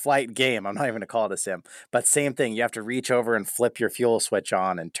a flight game. I'm not even gonna call it a sim, but same thing. You have to reach over and flip your fuel switch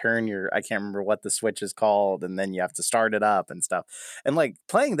on and turn I can't remember what the switch is called, and then you have to start it up and stuff. And like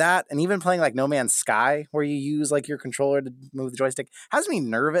playing that, and even playing like No Man's Sky, where you use like your controller to move the joystick, has me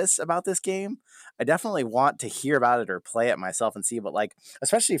nervous about this game. I definitely want to hear about it or play it myself and see, but like,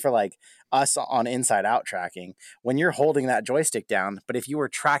 especially for like us on Inside Out tracking, when you're holding that joystick down, but if you were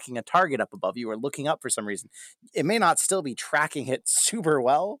tracking a target up above you or looking up for some reason, it may not still be tracking it super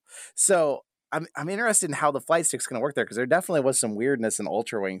well. So I'm interested in how the flight stick's going to work there, because there definitely was some weirdness in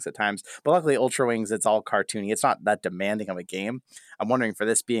Ultra Wings at times, but luckily Ultra Wings, it's all cartoony. It's not that demanding of a game. I'm wondering, for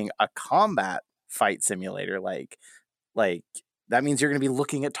this being a combat fight simulator, like that means you're going to be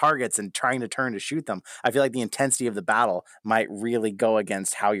looking at targets and trying to turn to shoot them. I feel like the intensity of the battle might really go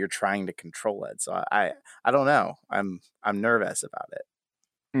against how you're trying to control it. So I don't know. I'm nervous about it.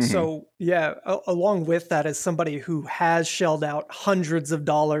 So yeah, along with that, as somebody who has shelled out hundreds of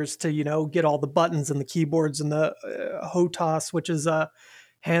dollars to, get all the buttons and the keyboards and the HOTAS, which is a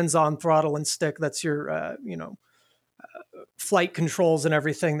hands-on throttle and stick. That's your, flight controls and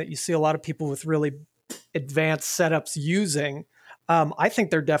everything that you see a lot of people with really advanced setups using. I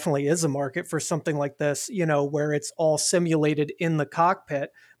think there definitely is a market for something like this, where it's all simulated in the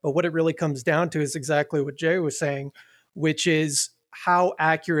cockpit. But what it really comes down to is exactly what Jay was saying, which is how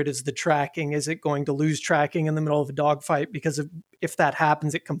accurate is the tracking? Is it going to lose tracking in the middle of a dogfight? Because if that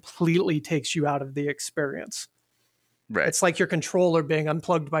happens, it completely takes you out of the experience. Right. It's like your controller being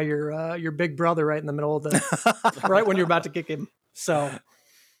unplugged by your big brother right in the middle of the right when you're about to kick him. So,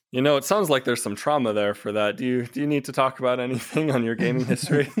 it sounds like there's some trauma there for that. Do you need to talk about anything on your gaming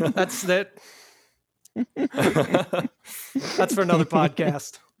history? That's it. That's for another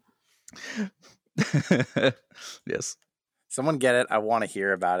podcast. Yes. Someone get it. I want to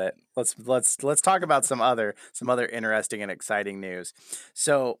hear about it. Let's talk about some other interesting and exciting news.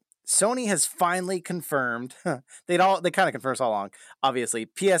 So Sony has finally confirmed, they kind of confirmed all along, obviously,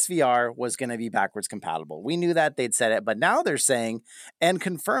 PSVR was going to be backwards compatible. We knew that, they'd said it, but now they're saying and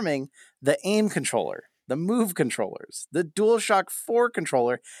confirming the aim controller, the Move controllers, the DualShock 4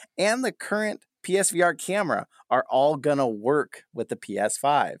 controller, and the current PSVR camera are all going to work with the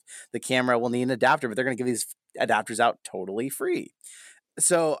PS5. The camera will need an adapter, but they're going to give these adapters out totally free.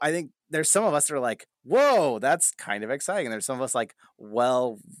 So I think there's some of us that are like, whoa, that's kind of exciting. And there's some of us like,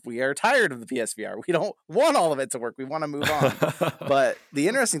 well, we are tired of the PSVR. We don't want all of it to work. We want to move on. But the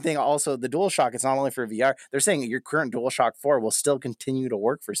interesting thing also, the DualShock, it's not only for VR. They're saying your current DualShock 4 will still continue to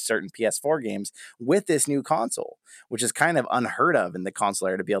work for certain PS4 games with this new console, which is kind of unheard of in the console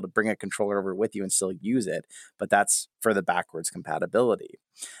era, to be able to bring a controller over with you and still use it. But that's for the backwards compatibility.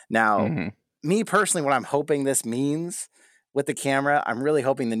 Now, me personally, what I'm hoping this means with the camera, I'm really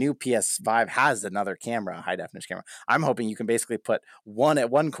hoping the new PS5 has another camera, a high definition camera. I'm hoping you can basically put one at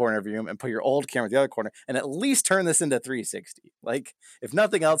one corner of your room and put your old camera at the other corner and at least turn this into 360. Like, if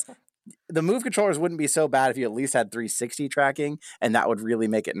nothing else, the Move controllers wouldn't be so bad if you at least had 360 tracking, and that would really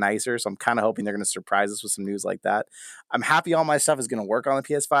make it nicer. So I'm kind of hoping they're going to surprise us with some news like that. I'm happy all my stuff is going to work on the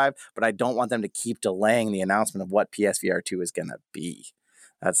PS5, but I don't want them to keep delaying the announcement of what PSVR 2 is going to be.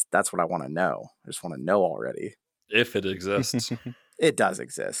 That's what I want to know. I just want to know already. If it exists. It does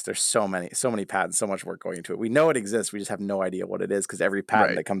exist. There's so many patents, so much work going into it. We know it exists. We just have no idea what it is, because every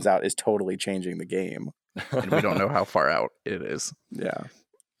patent that comes out is totally changing the game. And we don't know how far out it is. Yeah.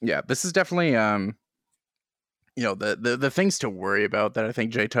 Yeah, this is definitely the things to worry about that I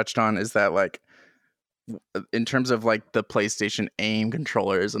think Jay touched on is that, like, in terms of like the PlayStation aim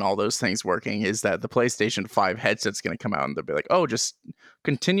controllers and all those things working, is that the PlayStation 5 headset's going to come out and they'll be like, oh, just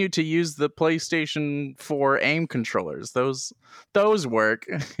continue to use the PlayStation 4 aim controllers. Those work.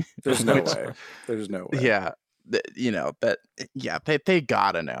 There's no way. There's no way. Yeah. They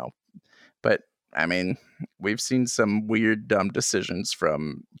gotta know. But I mean, we've seen some weird, dumb decisions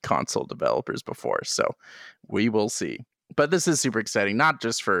from console developers before, so we will see. But this is super exciting, not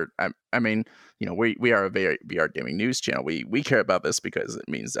just for, I mean, we are a VR gaming news channel. We care about this because it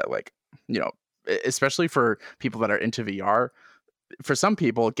means that, like, especially for people that are into VR, for some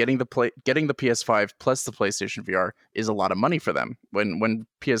people, getting the PS5 plus the PlayStation VR is a lot of money for them. When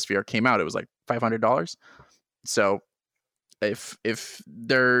PSVR came out, it was like $500. So if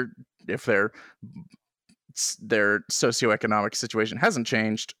their socioeconomic situation hasn't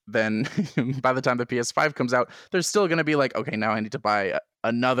changed, then by the time the PS5 comes out, they're still going to be like, okay, now I need to buy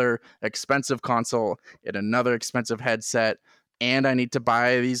another expensive console and another expensive headset, and I need to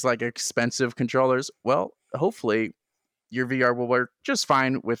buy these like expensive controllers. Well, hopefully your VR will work just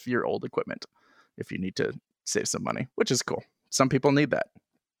fine with your old equipment if you need to save some money, which is cool. Some people need that.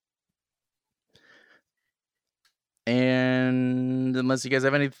 And unless you guys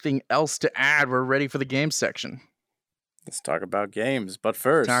have anything else to add, we're ready for the games section. Let's talk about games, but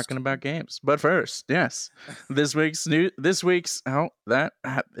first. Talking about games, but first, yes. That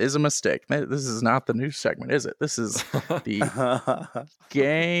is a mistake. This is not the news segment, is it? This is the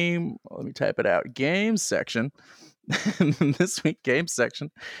game. Let me type it out. Games section. This week, games section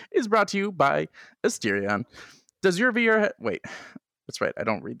is brought to you by Asterion. Does your VR wait? That's right. I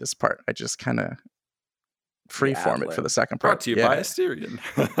don't read this part. I just kind of freeform it for the second part. Brought to you by Asterion.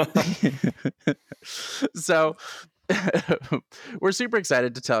 So we're super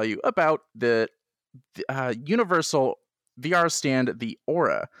excited to tell you about the Universal VR stand, the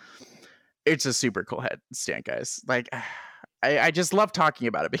Aura. It's a super cool head stand, guys. Like, I just love talking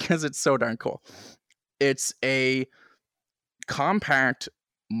about it because it's so darn cool. It's a compact,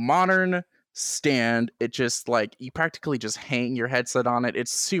 modern stand. It just like you practically just hang your headset on it.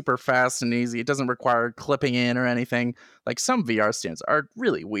 It's super fast and easy. It doesn't require clipping in or anything. Like some VR stands are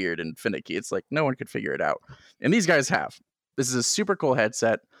really weird and finicky. It's like no one could figure it out. And these guys have. This is a super cool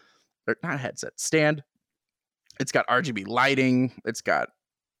headset. Or not headset, stand. It's got RGB lighting. It's got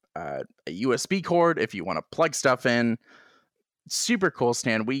a USB cord if you want to plug stuff in. Super cool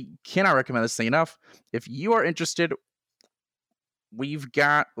stand. We cannot recommend this thing enough. If you are interested, we've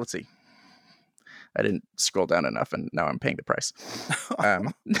got, let's see. I didn't scroll down enough and now I'm paying the price.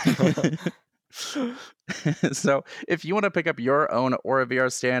 So if you want to pick up your own Aura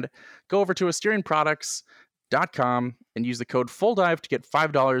VR stand, go over to AsterianProducts.com and use the code FULLDIVE to get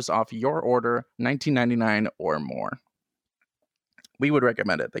 $5 off your order, $19.99 or more. We would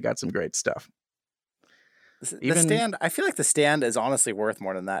recommend it. They got some great stuff. The stand, I feel like the stand is honestly worth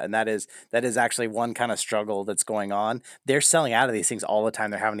more than that. And that is actually one kind of struggle that's going on. They're selling out of these things all the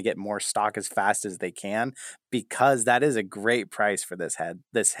time. They're having to get more stock as fast as they can because that is a great price for this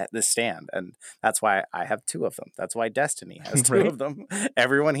stand. And that's why I have 2 of them. That's why Destiny has 2 of them.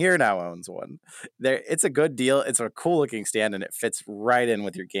 Everyone here now owns one. It's a good deal. It's a cool looking stand and it fits right in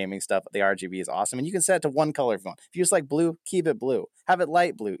with your gaming stuff. The RGB is awesome. And you can set it to one color if you want. If you just like blue, keep it blue. Have it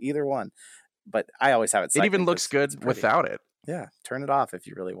light blue, either one. But I always have it. It even looks good without it. Yeah, turn it off if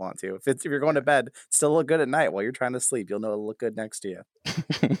you really want to. If you're going to bed, still look good at night while you're trying to sleep. You'll know it'll look good next to you.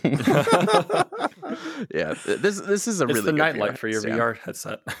 Yeah, this is a really good nightlight for your VR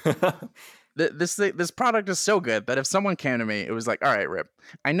headset. This product is so good that if someone came to me, it was like, all right, Rip,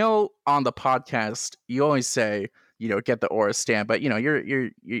 I know on the podcast you always say, get the Aura stand, but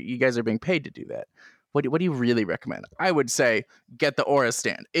you guys are being paid to do that. What do you really recommend? I would say get the Aura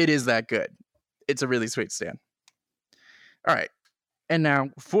stand. It is that good. It's a really sweet stand. All right. And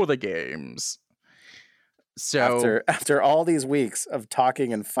now for the games. So after all these weeks of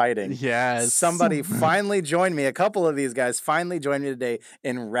talking and fighting, yes, somebody finally joined me. A couple of these guys finally joined me today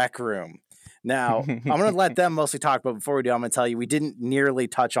in Rec Room. Now, I'm going to let them mostly talk, but before we do, I'm going to tell you, we didn't nearly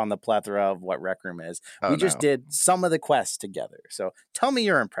touch on the plethora of what Rec Room is. We just did some of the quests together. So tell me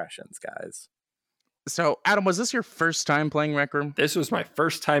your impressions, guys. So, Adam, was this your first time playing Rec Room? This was my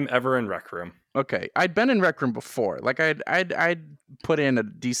first time ever in Rec Room. Okay, I'd been in Rec Room before. Like I'd put in a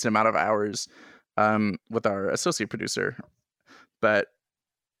decent amount of hours with our associate producer, but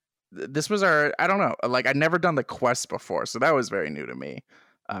this was I don't know, like I'd never done the quest before, so that was very new to me.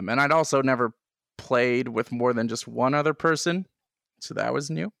 And I'd also never played with more than just one other person, so that was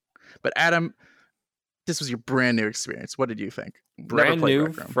new. But Adam, this was your brand new experience. What did you think? Brand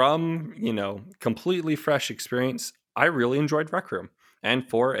new from, completely fresh experience. I really enjoyed Rec Room. And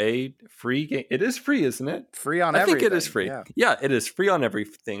for a free game, it is free, isn't it? Free on everything. I think it is free. Yeah, it is free on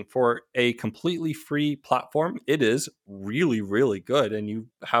everything. For a completely free platform, it is really, really good. And you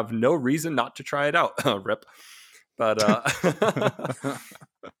have no reason not to try it out. Rip. But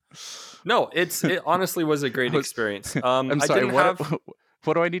no, it honestly was a great experience. I'm sorry,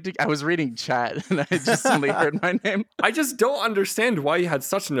 what do I need to... I was reading chat and I just suddenly heard my name. I just don't understand why you had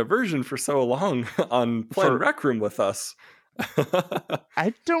such an aversion for so long on playing Rec Room with us.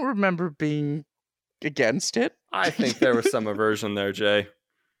 I don't remember being against it. I think there was some aversion there, Jay.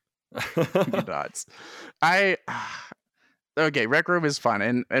 Nuts. Okay, Rec Room is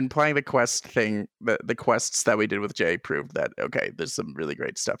fun, and playing the quest thing, the quests that we did with Jay proved that, okay, there's some really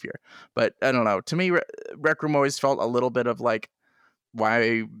great stuff here. But I don't know, to me, Rec Room always felt a little bit of like,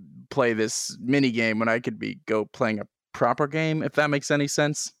 why play this mini game when I could go playing a proper game, if that makes any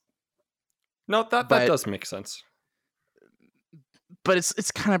sense. No, that does make sense. But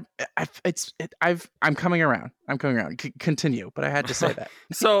it's kind of I'm coming around. Continue, but I had to say that.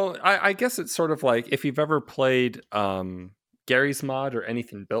 So I guess it's sort of like if you've ever played Garry's Mod or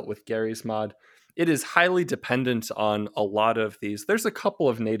anything built with Garry's Mod, it is highly dependent on a lot of these. There's a couple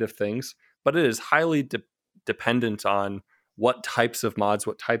of native things, but it is highly dependent on what types of mods,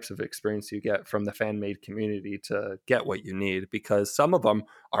 what types of experience you get from the fan-made community to get what you need, because some of them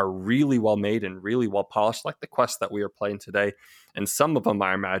are really well made and really well polished, like the quest that we are playing today. And some of them,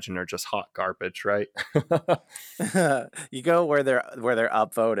 I imagine, are just hot garbage, right? You go where they're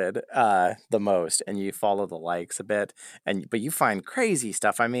upvoted the most, and you follow the likes a bit, but you find crazy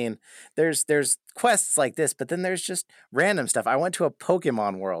stuff. I mean, there's quests like this, but then there's just random stuff. I went to a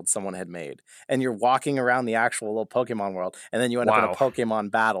Pokemon world someone had made, and you're walking around the actual little Pokemon world, and then you end up in a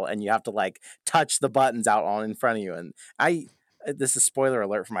Pokemon battle, and you have to like touch the buttons out on in front of you. And this is spoiler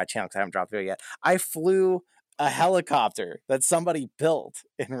alert for my channel because I haven't dropped the video yet. I flew a helicopter that somebody built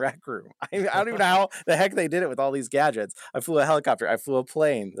in Rec Room. I don't even know how the heck they did it with all these gadgets. I flew a helicopter. I flew a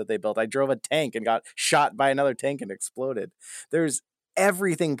plane that they built. I drove a tank and got shot by another tank and exploded. There's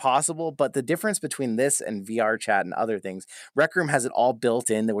everything possible. But the difference between this and VR chat and other things, Rec Room has it all built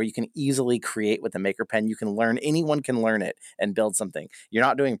in where you can easily create with the Maker Pen. You can learn, anyone can learn it and build something. You're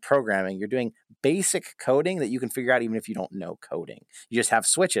not doing programming, you're doing basic coding that you can figure out even if you don't know coding. You just have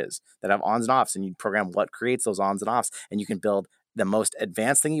switches that have ons and offs, and you program what creates those ons and offs, and you can build the most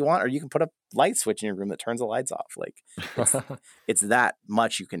advanced thing you want, or you can put a light switch in your room that turns the lights off. Like it's that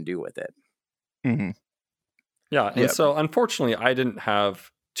much you can do with it. Mm-hmm. Yeah. And so unfortunately, I didn't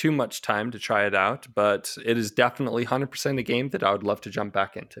have too much time to try it out, but it is definitely 100% a game that I would love to jump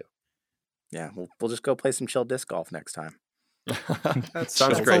back into. Yeah. We'll just go play some chill disc golf next time. That's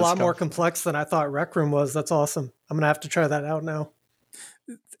a lot more complex than I thought Rec Room was. That's awesome. I'm going to have to try that out now.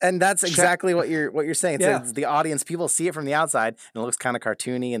 And that's exactly what you're saying. It's the audience, people see it from the outside and it looks kind of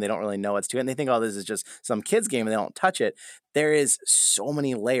cartoony and they don't really know what's to it. And they think, oh, this is just some kid's game and they don't touch it. There is so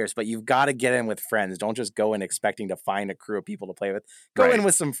many layers, but you've got to get in with friends. Don't just go in expecting to find a crew of people to play with. Go in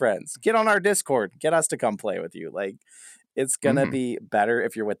with some friends. Get on our Discord. Get us to come play with you. Like, it's going to be better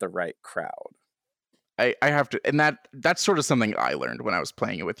if you're with the right crowd. I have to, and that's sort of something I learned when I was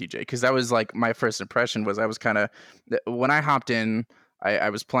playing it with you, Jay, because that was like my first impression was I was kind of, when I hopped in,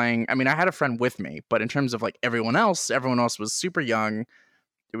 I was playing, I mean, I had a friend with me, but in terms of like everyone else was super young.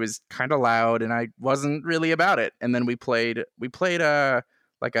 It was kind of loud and I wasn't really about it. And then we played it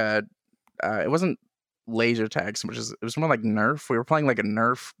wasn't laser tag so much as it was more like Nerf. We were playing like a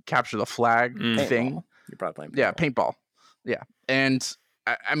Nerf capture the flag thing. You're probably playing paintball. Yeah, paintball. Yeah. And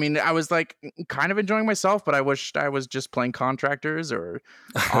I mean, I was like kind of enjoying myself, but I wished I was just playing Contractors or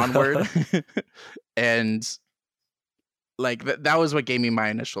Onward. And like that was what gave me my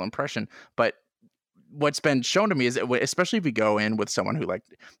initial impression. But what's been shown to me is, especially if you go in with someone who like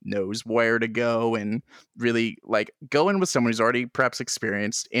knows where to go and really like go in with someone who's already perhaps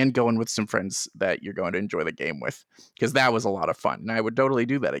experienced and go in with some friends that you're going to enjoy the game with, because that was a lot of fun and I would totally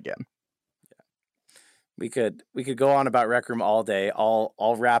do that again. We could go on about Rec Room all day.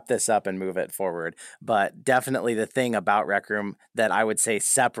 I'll wrap this up and move it forward. But definitely the thing about Rec Room that I would say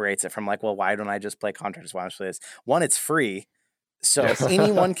separates it from like, well, why don't I just play Contractors? Why don't I play this? One, it's free. So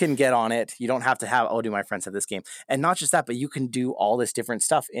anyone can get on it. You don't have to have, do my friends have this game? And not just that, but you can do all this different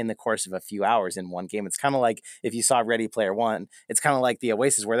stuff in the course of a few hours in one game. It's kind of like if you saw Ready Player One, it's kind of like the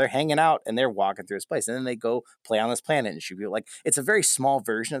Oasis where they're hanging out and they're walking through this place and then they go play on this planet and shoot people. Like it's a very small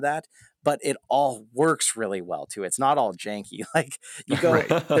version of that, but it all works really well too. It's not all janky. Like you go,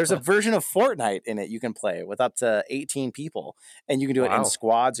 there's a version of Fortnite in it you can play with up to 18 people and you can do it in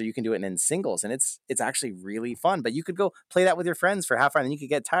squads or you can do it in singles. And it's actually really fun, but you could go play that with your friends for half an hour and you could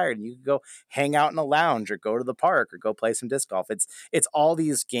get tired and you could go hang out in a lounge or go to the park or go play some disc golf. It's all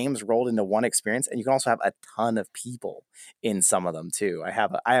these games rolled into one experience. And you can also have a ton of people in some of them too. I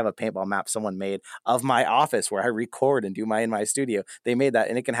have a paintball map someone made of my office where I record and do in my studio. They made that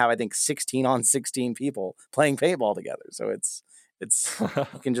and it can have, I think, 16 on 16 people playing paintball together. So it's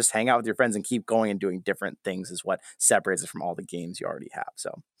you can just hang out with your friends and keep going and doing different things is what separates it from all the games you already have.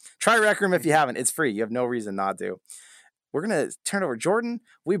 So try Rec Room if you haven't. It's free. You have no reason not to. We're going to turn over. Jordan,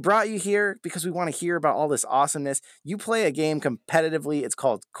 we brought you here because we want to hear about all this awesomeness. You play a game competitively. It's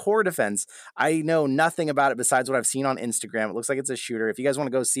called Core Defense. I know nothing about it besides what I've seen on Instagram. It looks like it's a shooter. If you guys want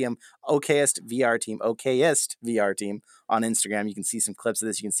to go see them, Okayest VR Team on Instagram. You can see some clips of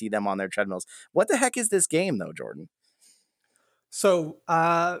this. You can see them on their treadmills. What the heck is this game, though, Jordan? So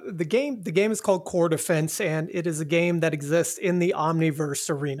the game is called Core Defense, and it is a game that exists in the Omniverse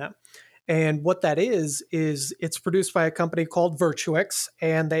arena. And what that is it's produced by a company called Virtuix,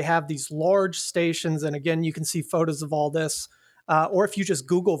 and they have these large stations. And again, you can see photos of all this. Or if you just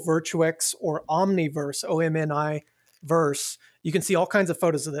Google Virtuix or Omniverse, OMNI verse, you can see all kinds of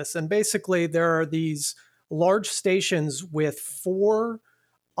photos of this. And basically, there are these large stations with 4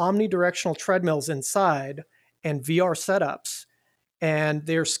 omnidirectional treadmills inside and VR setups. And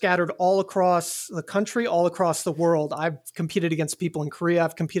they're scattered all across the country, all across the world. I've competed against people in Korea.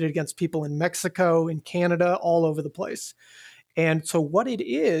 I've competed against people in Mexico, in Canada, all over the place. And so what it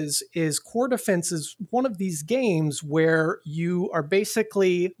is Core Defense is one of these games where you are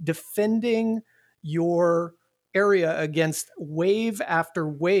basically defending your area against wave after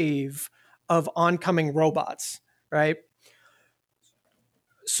wave of oncoming robots, right?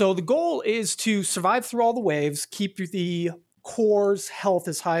 So the goal is to survive through all the waves, keep the core's health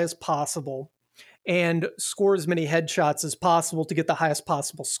as high as possible, and score as many headshots as possible to get the highest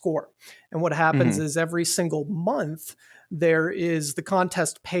possible score. And what happens is every single month, the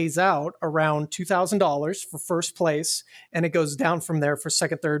contest pays out around $2,000 for first place, and it goes down from there for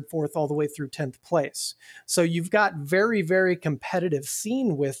second, third, fourth, all the way through 10th place. So you've got very, very competitive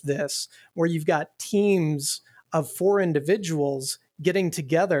scene with this, where you've got teams of 4 individuals getting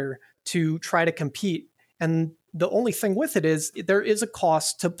together to try to compete. And the only thing with it is there is a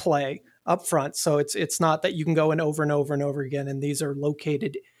cost to play up front. So it's not that you can go in over and over and over again. And these are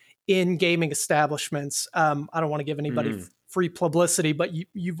located in gaming establishments. I don't want to give anybody free publicity, but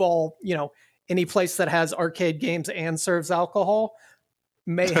you've all, any place that has arcade games and serves alcohol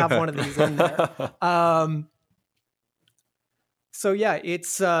may have one of these in there. So yeah, it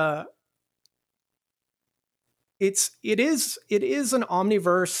is an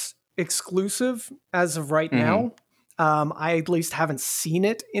Omniverse exclusive as of right now. I at least haven't seen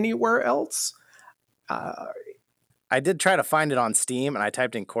it anywhere else. I did try to find it on Steam, and I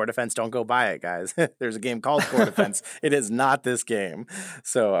typed in Core Defense. Don't go buy it, guys. There's a game called Core Defense. It is not this game.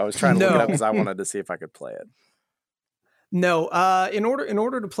 So I was trying to look it up because I wanted to see if I could play it. No, in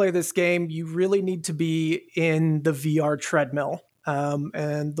order to play this game, you really need to be in the VR treadmill.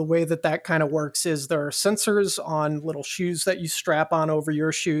 And the way that kind of works is there are sensors on little shoes that you strap on over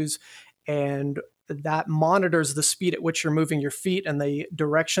your shoes, and that monitors the speed at which you're moving your feet and the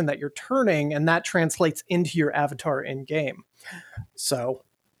direction that you're turning, and that translates into your avatar in game. So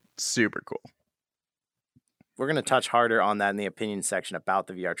super cool. We're going to touch harder on that in the opinion section about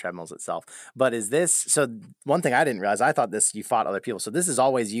the VR treadmills itself. But is this, so one thing I didn't realize, I thought you fought other people. So this is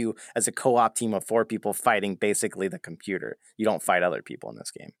always you as a co-op team of 4 people fighting basically the computer. You don't fight other people in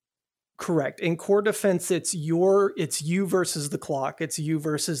this game. Correct. In Core Defense, it's you versus the clock. It's you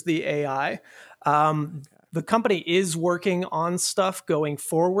versus the AI. The company is working on stuff going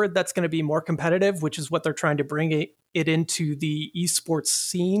forward that's going to be more competitive, which is what they're trying to bring it into the esports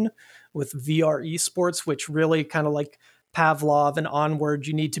scene with VR esports, which really kind of like Pavlov and Onward,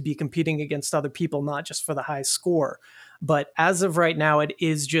 you need to be competing against other people, not just for the high score. But as of right now, it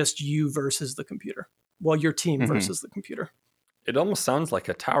is just you versus the computer. Well, your team versus the computer. It almost sounds like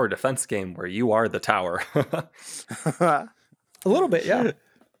a tower defense game where you are the tower. A little bit, yeah.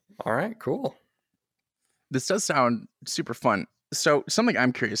 All right, cool. This does sound super fun. So something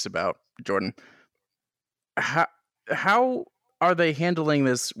I'm curious about, Jordan, how are they handling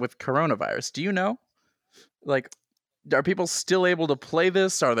this with coronavirus? Do you know? Like, are people still able to play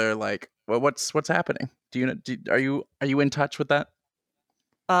this? Are there like, well, what's happening? Do you know? Are you in touch with that?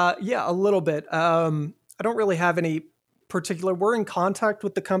 Yeah, a little bit. I don't really have any particular. We're in contact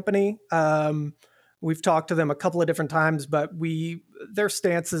with the company. We've talked to them a couple of different times, but their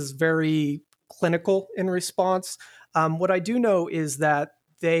stance is very clinical in response. What I do know is that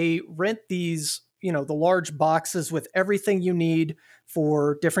they rent these, the large boxes with everything you need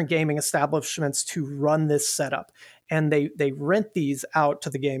for different gaming establishments to run this setup. And they rent these out to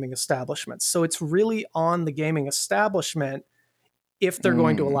the gaming establishments. So it's really on the gaming establishment if they're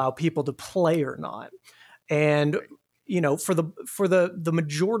going to allow people to play or not. And for the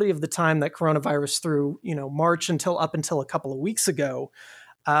majority of the time that coronavirus through, March up until a couple of weeks ago,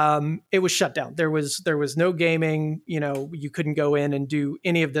 it was shut down. There was no gaming, you couldn't go in and do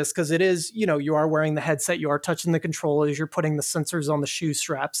any of this because it is, you are wearing the headset, you are touching the controllers, you're putting the sensors on the shoe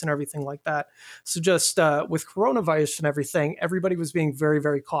straps and everything like that. So just with coronavirus and everything, everybody was being very,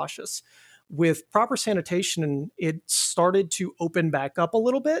 very cautious. With proper sanitation, it started to open back up a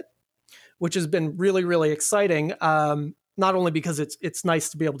little bit, which has been really, really exciting. Not only because it's nice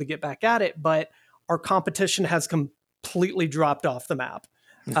to be able to get back at it, but our competition has completely dropped off the map.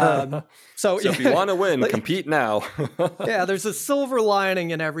 So if you want to win, compete now. Yeah, there's a silver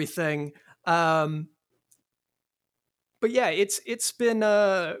lining in everything. But yeah, it's been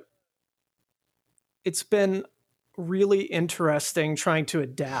really interesting trying to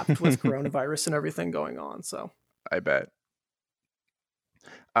adapt with coronavirus and everything going on. So I bet.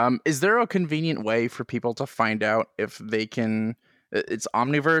 Is there a convenient way for people to find out if they can? It's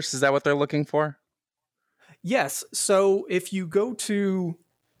Omniverse. Is that what they're looking for? Yes. So if you go to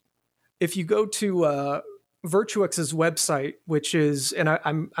Virtuex's website, which is, and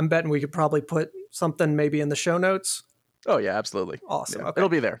I'm betting we could probably put something maybe in the show notes. Oh yeah, absolutely. Awesome. Yeah, okay. It'll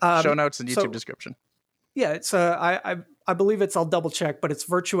be there. Show notes and YouTube description. Yeah, it's I believe I'll double check, but it's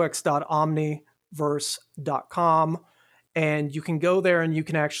virtuex.omniverse.com, and you can go there and you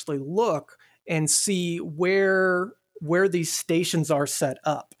can actually look and see where these stations are set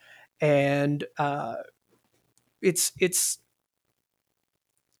up, and it's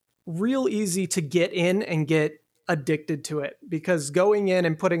real easy to get in and get addicted to it, because going in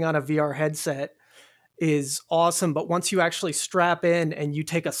and putting on a VR headset is awesome. But once you actually strap in and you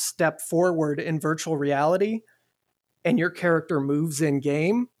take a step forward in virtual reality and your character moves in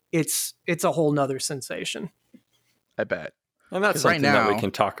game, it's a whole nother sensation. I bet. And that's something that we can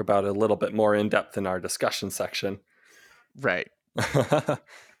talk about a little bit more in depth in our discussion section. Right.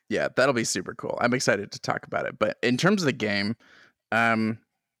 Yeah, that'll be super cool. I'm excited to talk about it. But in terms of the game,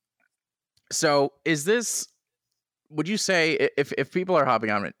 So is this? Would you say if people are hopping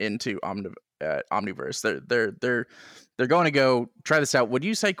on into Omniverse, they're going to go try this out? Would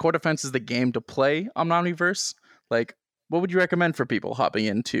you say Core Defense is the game to play on Omniverse? Like, what would you recommend for people hopping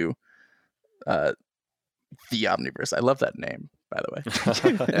into the Omniverse? I love that name, by the way.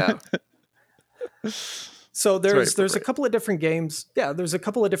 Yeah. So there's a couple of different games. Yeah, there's a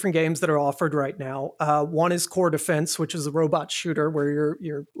couple of different games that are offered right now. One is Core Defense, which is a robot shooter where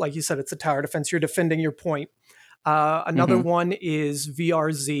you're like you said, it's a tower defense. You're defending your point. Another one is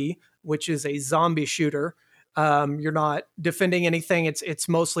VRZ, which is a zombie shooter. You're not defending anything. It's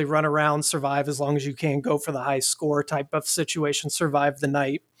mostly run around, survive as long as you can, go for the high score type of situation, survive the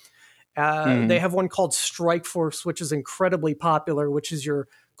night. They have one called Strike Force, which is incredibly popular, which is your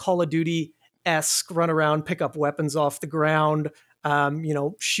Call of Duty-esque run around, pick up weapons off the ground,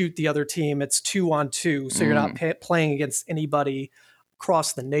 shoot the other team. It's 2-on-2, so you're not playing against anybody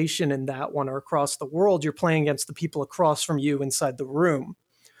across the nation in that one or across the world. You're playing against the people across from you inside the room.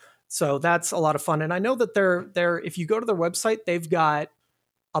 So that's a lot of fun. And I know that they're if you go to their website, they've got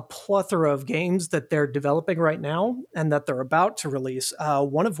a plethora of games that they're developing right now and that they're about to release.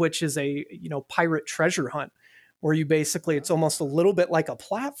 One of which is a pirate treasure hunt, where you basically, it's almost a little bit like a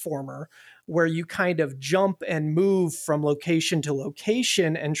platformer where you kind of jump and move from location to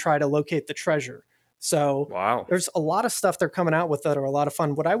location and try to locate the treasure. So wow, there's a lot of stuff they're coming out with that are a lot of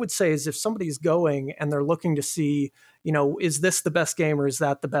fun. What I would say is if somebody's going and they're looking to see, is this the best game or is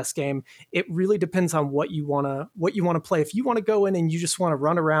that the best game? It really depends on what you want to play. If you want to go in and you just want to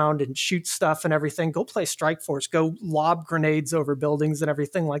run around and shoot stuff and everything, go play Strike Force, go lob grenades over buildings and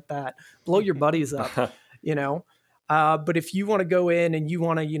everything like that. Blow your buddies up, But if you want to go in and you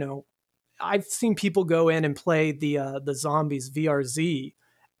want to, I've seen people go in and play the Zombies VRZ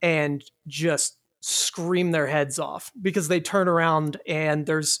and just scream their heads off because they turn around and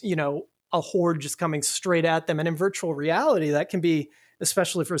there's, a horde just coming straight at them. And in virtual reality, that can be,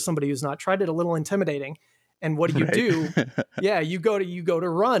 especially for somebody who's not tried it, a little intimidating. And what do you do? Yeah, you go to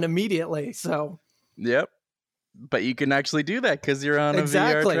run immediately. So yep. But you can actually do that because you're on a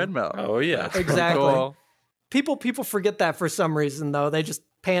VR treadmill. Oh yeah. That's exactly. cool. People forget that for some reason though. They just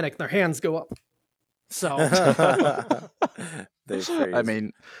panic, their hands go up. So I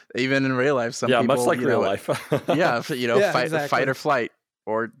mean, even in real life, some people, much like real life. Fight or flight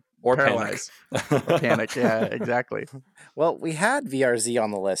or paralyze panic. or panic. Yeah, exactly. Well, we had VRZ on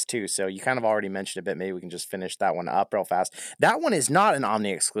the list too, so you kind of already mentioned a bit. Maybe we can just finish that one up real fast. That one is not an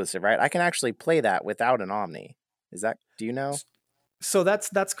Omni exclusive, right? I can actually play that without an Omni. Do you know? So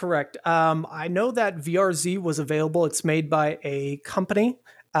that's correct. I know that VRZ was available. It's made by a company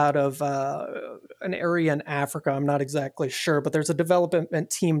out of an area in Africa. I'm not exactly sure, but there's a development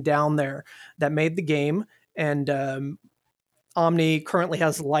team down there that made the game, and Omni currently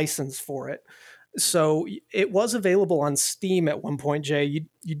has a license for it. So it was available on Steam at one point, Jay.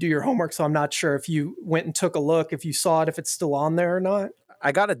 You do your homework, so I'm not sure if you went and took a look, if you saw it, if it's still on there or not.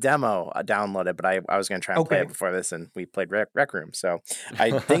 I got a demo downloaded, but I was going to try and play it before this, and we played Rec Room. So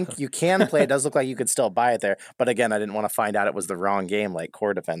I think you can play. It does look like you could still buy it there. But again, I didn't want to find out it was the wrong game like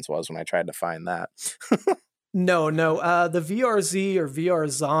Core Defense was when I tried to find that. No. The VRZ or VR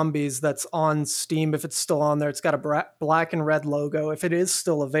Zombies that's on Steam, if it's still on there, it's got a black and red logo. If it is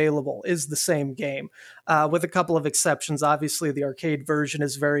still available, is the same game, with a couple of exceptions. Obviously, the arcade version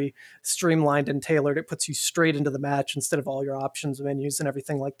is very streamlined and tailored. It puts you straight into the match instead of all your options, menus, and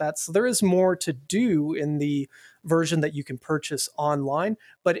everything like that. So there is more to do in the version that you can purchase online,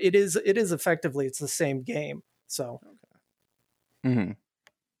 but it is effectively, it's the same game. So. Okay. Mm-hmm.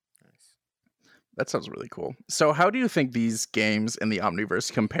 That sounds really cool. So how do you think these games in the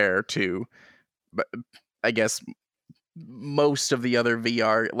Omniverse compare to, I guess, most of the other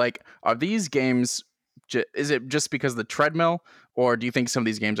VR? Like, are these games, is it just because of the treadmill, or do you think some of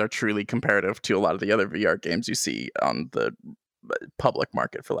these games are truly comparative to a lot of the other VR games you see on the public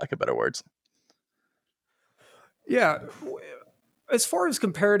market, for lack of better words? Yeah. As far as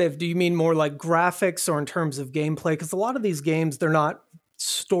comparative, do you mean more like graphics or in terms of gameplay? Because a lot of these games, they're not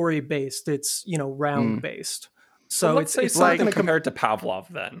story based, it's round based. So well, it's not going to compare it to Pavlov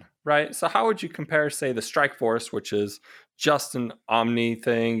then, right? So how would you compare, say, the Strike Force, which is just an Omni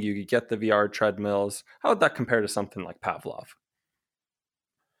thing, you get the VR treadmills, how would that compare to something like Pavlov?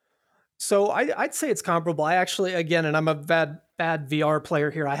 So I'd say it's comparable. I actually, again, and I'm a bad VR player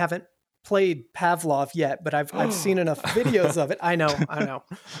here, I haven't played Pavlov yet, but I've seen enough videos of it. I know.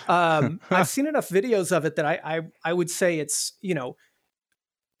 I've seen enough videos of it that I would say it's,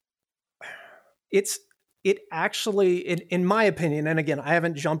 it actually, in my opinion, and again, I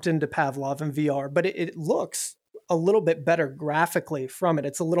haven't jumped into Pavlov in VR, but it looks a little bit better graphically from it.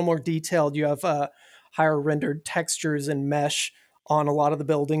 It's a little more detailed. You have higher rendered textures and mesh on a lot of the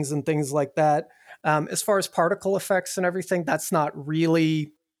buildings and things like that. As far as particle effects and everything, that's not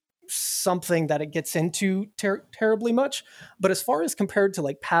really something that it gets into terribly much. But as far as compared to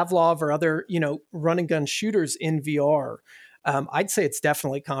like Pavlov or other, run and gun shooters in VR, I'd say it's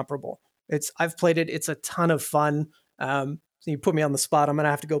definitely comparable. I've played it. It's a ton of fun. So you put me on the spot. I'm going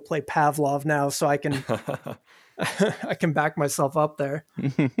to have to go play Pavlov now so I can I can back myself up there.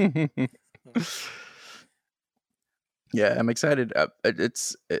 Yeah, I'm excited.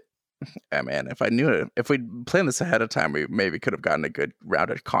 Man, if I knew it, if we'd planned this ahead of time, we maybe could have gotten a good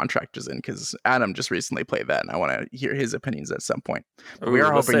round of contractors in, because Adam just recently played that, and I want to hear his opinions at some point. Ooh, we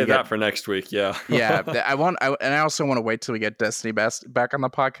are hoping to get that for next week. Yeah, yeah. And I also want to wait till we get Destiny back on the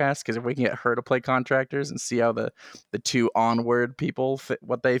podcast, because if we can get her to play contractors and see how the two Onward people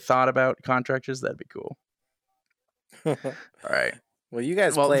what they thought about contractors, that'd be cool. All right. Well, you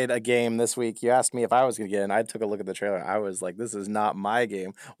guys played a game this week. You asked me if I was going to get in. I took a look at the trailer. I was like, this is not my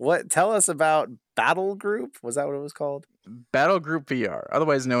game. Tell us about Battle Group? Was that what it was called? Battle Group VR,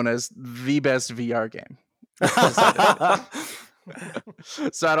 otherwise known as the best VR game.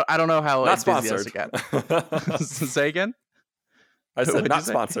 So I don't know how not sponsored. Say again? I said not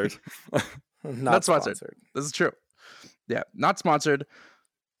sponsored. Not sponsored. This is true. Yeah, not sponsored.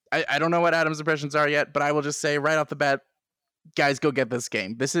 I don't know what Adam's impressions are yet, but I will just say right off the bat, guys, go get this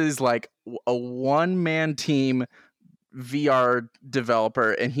game. This is like a one-man team VR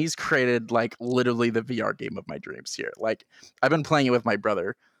developer, and he's created like literally the VR game of my dreams here. Like, I've been playing it with my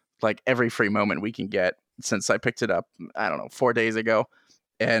brother like every free moment we can get since I picked it up, I don't know, 4 days ago.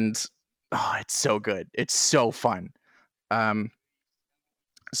 And it's so good. It's so fun.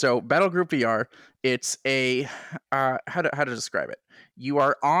 So Battle Group VR, it's a how to describe it. You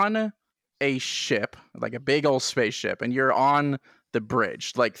are on a ship, like a big old spaceship, and you're on the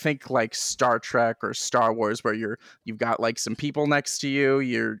bridge. Like, think like Star Trek or Star Wars, where you've got like some people next to you.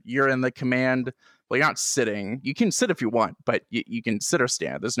 You're in the command. Well, you're not sitting. You can sit if you want, but you can sit or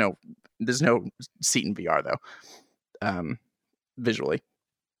stand. There's no seat in VR though. Visually.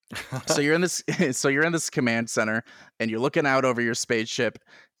 So you're in this command center, and you're looking out over your spaceship,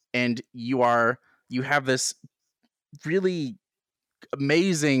 and you have this really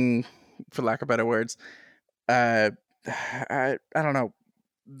amazing, for lack of better words, I don't know,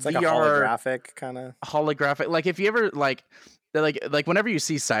 it's like VR, a holographic kind of holographic. Like, if you ever like whenever you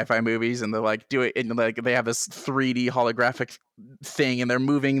see sci-fi movies and they're like do it, and like they have this 3D holographic thing, and they're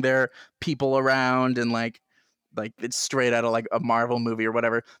moving their people around, and like it's straight out of like a Marvel movie or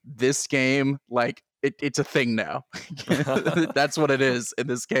whatever. This game, like it's a thing now. That's what it is in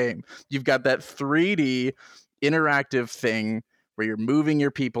this game. You've got that 3D interactive thing where you're moving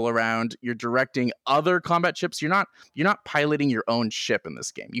your people around, you're directing other combat ships. You're not piloting your own ship in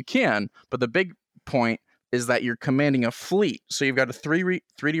this game. You can, but the big point is that you're commanding a fleet. So you've got a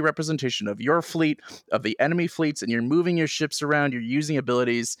 3D representation of your fleet, of the enemy fleets, and you're moving your ships around, you're using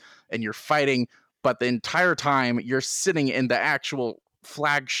abilities, and you're fighting, but the entire time you're sitting in the actual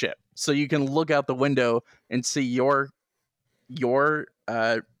flagship. So you can look out the window and see your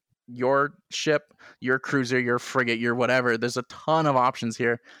ship, your cruiser, your frigate, your whatever. There's a ton of options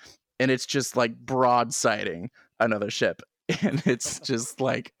here, and it's just like broadsiding another ship. And it's just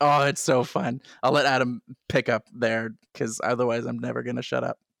like, oh, it's so fun. I'll let Adam pick up there, because otherwise I'm never going to shut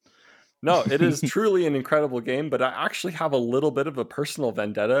up. No, it is truly an incredible game, but I actually have a little bit of a personal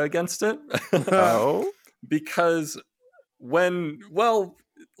vendetta against it. Oh? Because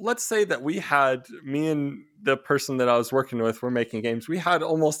let's say that me and the person that I was working with were making games. We had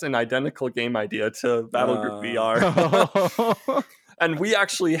almost an identical game idea to Battle Group VR. And we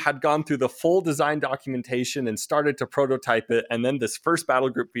actually had gone through the full design documentation and started to prototype it. And then this first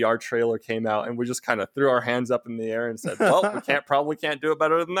Battle Group VR trailer came out, and we just kind of threw our hands up in the air and said, well, we probably can't do it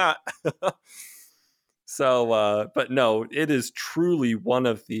better than that. So, but no, it is truly one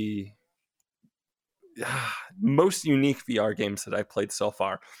of the most unique VR games that I've played so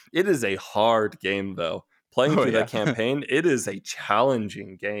far. It is a hard game, though. Playing through the campaign, it is a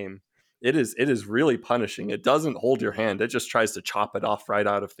challenging game. It is really punishing. It doesn't hold your hand. It just tries to chop it off right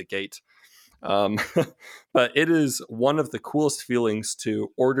out of the gate. But it is one of the coolest feelings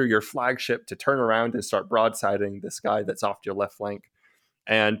to order your flagship to turn around and start broadsiding this guy that's off your left flank,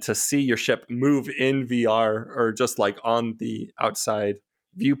 and to see your ship move in VR, or just like on the outside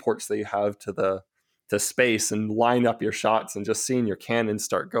viewports that you have to space, and line up your shots, and just seeing your cannons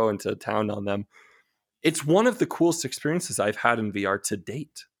start going to town on them. It's one of the coolest experiences I've had in VR to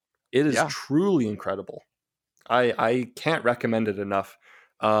date. It is truly incredible. I can't recommend it enough.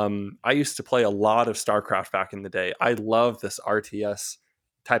 I used to play a lot of StarCraft back in the day. I love this RTS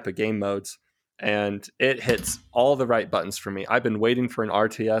type of game modes, and it hits all the right buttons for me. I've been waiting for an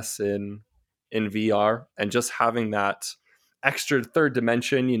RTS in VR, and just having that extra third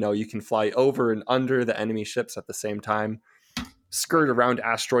dimension, you can fly over and under the enemy ships at the same time, skirt around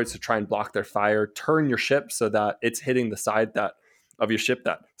asteroids to try and block their fire, turn your ship so that it's hitting the side of your ship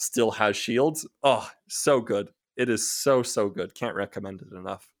that still has shields. Oh, so good. It is so good. Can't recommend it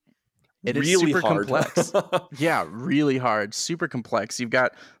enough. It is really super hard. complex. Yeah, really hard. Super complex. You've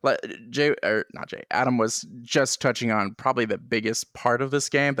got Adam was just touching on probably the biggest part of this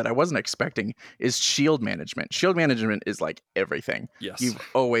game that I wasn't expecting is shield management. Shield management is like everything. Yes.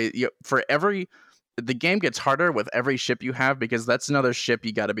 The game gets harder with every ship you have, because that's another ship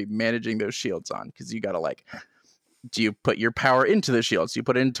you got to be managing those shields on, because you got to do you put your power into the shields? Do you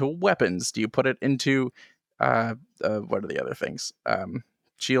put it into weapons? Do you put it into what are the other things?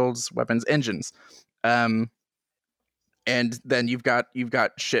 Shields, weapons, engines. And then you've got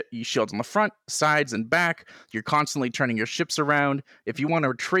shields on the front, sides, and back. You're constantly turning your ships around. If you want to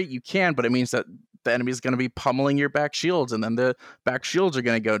retreat, you can, but it means that the enemy is going to be pummeling your back shields, and then the back shields are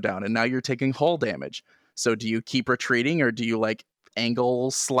going to go down, and now you're taking hull damage. So do you keep retreating, or do you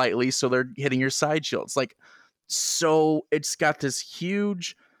angle slightly so they're hitting your side shields? So it's got this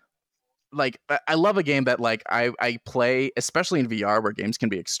huge, I love a game that I play, especially in VR, where games can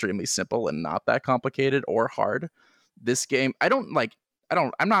be extremely simple and not that complicated or hard. This game, I'm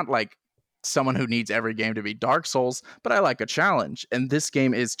not someone who needs every game to be Dark Souls, but I like a challenge, and this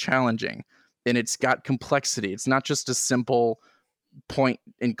game is challenging, and it's got complexity. It's not just a simple point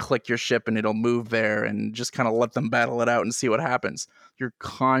and click your ship and it'll move there and just kind of let them battle it out and see what happens. You're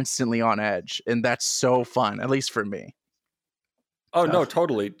constantly on edge, and that's so fun, at least for me. Oh, no,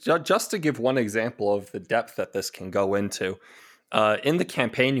 totally. Just to give one example of the depth that this can go into, in the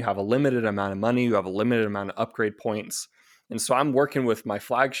campaign, you have a limited amount of money, you have a limited amount of upgrade points. And so I'm working with my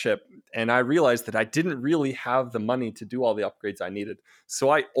flagship, and I realized that I didn't really have the money to do all the upgrades I needed. So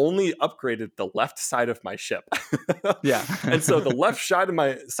I only upgraded the left side of my ship. Yeah. And so the left side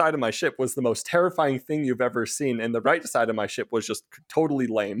of my ship was the most terrifying thing you've ever seen, and the right side of my ship was just totally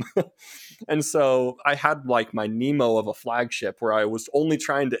lame. And so I had my Nemo of a flagship, where I was only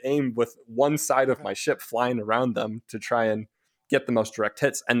trying to aim with one side of my ship flying around them to try and get the most direct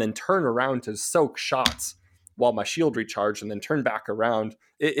hits, and then turn around to soak shots while my shield recharged, and then turn back around.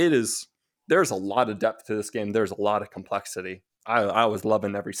 There's a lot of depth to this game. There's a lot of complexity. I was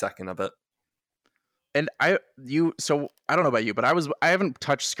loving every second of it. And so I don't know about you, but I haven't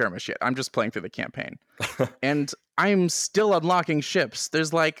touched Skirmish yet. I'm just playing through the campaign, and I'm still unlocking ships.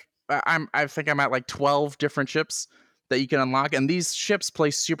 There's I think I'm at 12 different ships that you can unlock, and these ships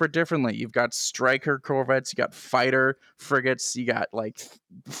play super differently. You've got striker corvettes, you got fighter frigates, you got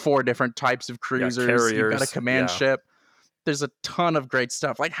 4 different types of cruisers, carriers, you've got a command ship. There's a ton of great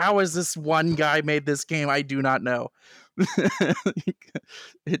stuff. How has this one guy made this game? I do not know.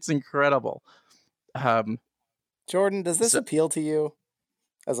 It's incredible. Jordan, does this appeal to you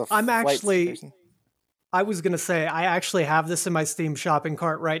as a person? I was going to say, I actually have this in my Steam shopping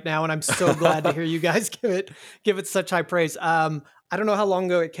cart right now, and I'm so glad to hear you guys give it such high praise. I don't know how long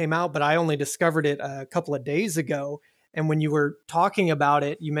ago it came out, but I only discovered it a couple of days ago. And when you were talking about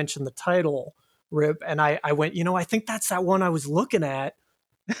it, you mentioned the title, Rip, and I went, I think that's that one I was looking at.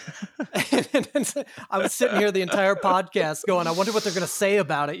 And I was sitting here the entire podcast going, I wonder what they're going to say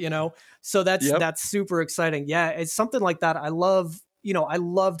about it, So that's super exciting. Yeah, it's something like that. I loved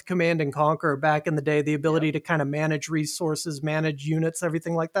Command and Conquer back in the day, the ability to kind of manage resources, manage units,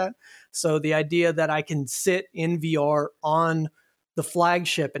 everything like that. So the idea that I can sit in VR on the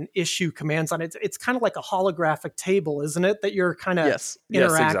flagship and issue commands on it, it's kind of like a holographic table, isn't it? That you're kind of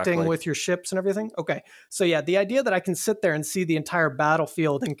interacting with your ships and everything. Okay. So yeah, the idea that I can sit there and see the entire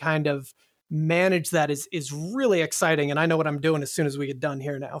battlefield and kind of manage that is really exciting. And I know what I'm doing as soon as we get done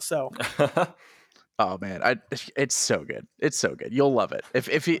here now. So oh man, it's so good. It's so good. You'll love it.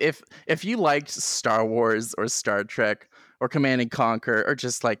 If you liked Star Wars or Star Trek or Command and Conquer, or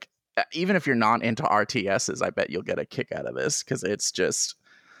just even if you're not into RTSs, I bet you'll get a kick out of this, because it's just,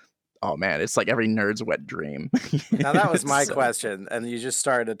 oh man, it's every nerd's wet dream. Now that was my question, and you just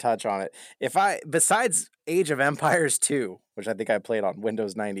started to touch on it. Besides Age of Empires 2, which I think I played on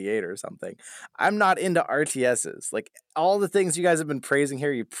Windows 98 or something, I'm not into RTSs. All the things you guys have been praising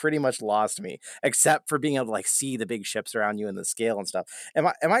here, you pretty much lost me, except for being able to see the big ships around you and the scale and stuff. Am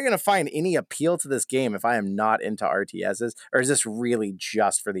I going to find any appeal to this game if I am not into RTSs, or is this really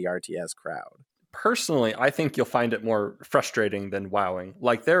just for the RTS crowd? Personally, I think you'll find it more frustrating than wowing.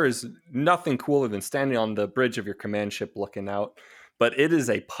 There is nothing cooler than standing on the bridge of your command ship looking out, but it is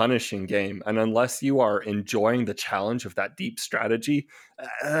a punishing game. And unless you are enjoying the challenge of that deep strategy,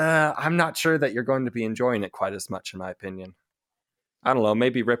 I'm not sure that you're going to be enjoying it quite as much, in my opinion. I don't know.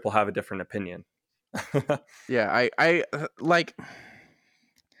 Maybe Rip will have a different opinion. Yeah, I like.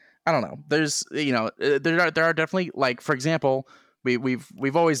 I don't know. There's, there are definitely, like, for example,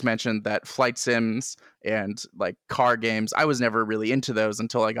 we've always mentioned that flight sims and like car games. I was never really into those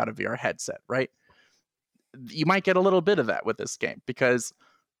until I got a VR headset. Right? You might get a little bit of that with this game, because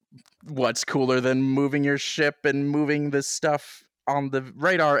what's cooler than moving your ship and moving this stuff on the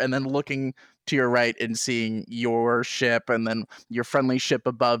radar and then looking to your right and seeing your ship and then your friendly ship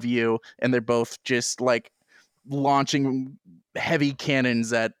above you, and they're both just like launching heavy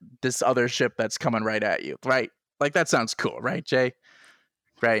cannons at this other ship that's coming right at you, right? Like, that sounds cool, right, Jay?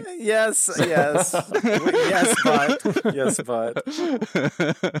 Right? Yes. Yes, but.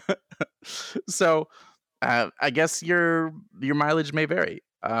 So I guess your mileage may vary.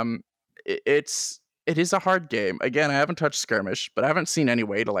 It is a hard game. Again, I haven't touched skirmish, but I haven't seen any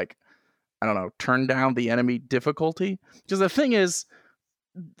way to, like, I don't know, turn down the enemy difficulty. Because the thing is,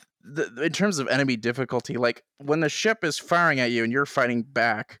 in terms of enemy difficulty, like, when the ship is firing at you and you're fighting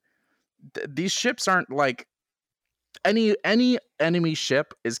back, these ships aren't like any enemy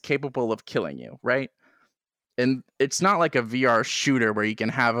ship is capable of killing you, right? And it's not like a VR shooter where you can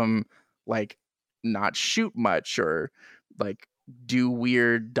have them like not shoot much or like do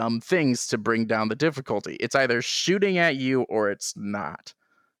weird dumb things to bring down the difficulty. It's either shooting at you or it's not.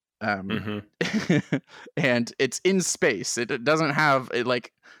 And it's in space. It doesn't have it,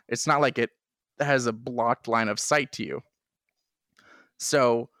 like, it's not like it has a blocked line of sight to you.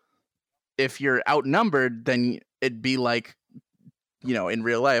 So if you're outnumbered, then it'd be like, in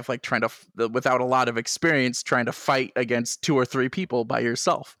real life, like trying to, without a lot of experience, trying to fight against 2 or 3 people by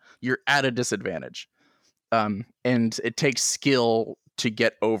yourself. You're at a disadvantage. And it takes skill to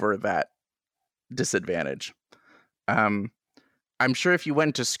get over that disadvantage. I'm sure if you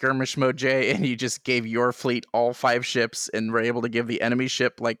went to skirmish mode, Jay, and you just gave your fleet all 5 ships and were able to give the enemy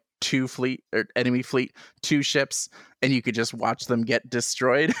ship like 2 ships, and you could just watch them get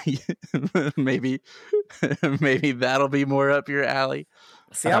destroyed, maybe that'll be more up your alley.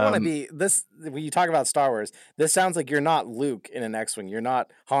 See, I want to be this. When you talk about Star Wars, this sounds like you're not Luke in an X-wing. You're not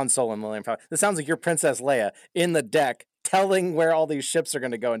Han Solo in Millennium Falcon. This sounds like you're Princess Leia in the deck, telling where all these ships are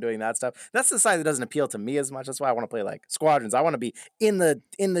going to go and doing that stuff. That's the side that doesn't appeal to me as much. That's why I want to play like Squadrons. I want to be in the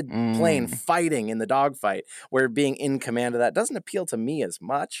plane fighting in the dogfight, where being in command of that doesn't appeal to me as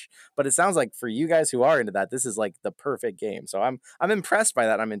much. But it sounds like for you guys who are into that, this is like the perfect game. So I'm impressed by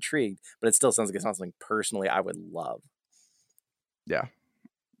that. I'm intrigued, but it still sounds like it's not something personally I would love. Yeah.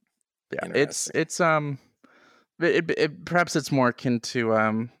 It's perhaps it's more akin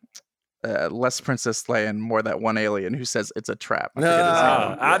to less Princess Leia and more that one alien who says it's a trap.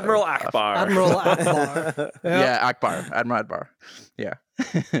 Admiral Akbar. Admiral Akbar. Yeah, Akbar. Admiral Akbar. Yeah.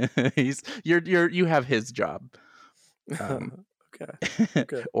 You have his job.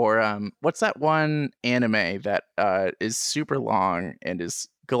 Okay. Or what's that one anime that is super long and is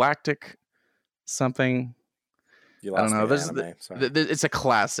galactic something? You I don't know. Anime, it's a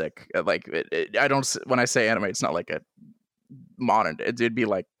classic. Like, I don't. When I say anime, it's not like a modern. It'd be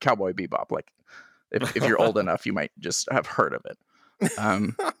like Cowboy Bebop. Like, if you're old enough, you might just have heard of it.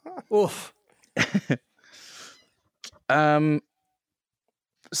 Oof.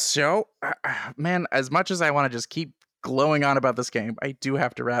 So, man, as much as I want to just keep glowing on about this game, I do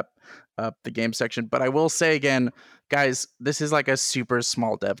have to wrap up the game section. But I will say again, guys, this is like a super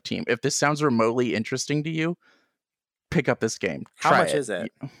small dev team. If this sounds remotely interesting to you, pick up this game. How much is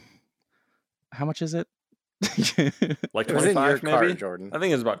it? How much is it? Like 25, maybe? Cart, Jordan. I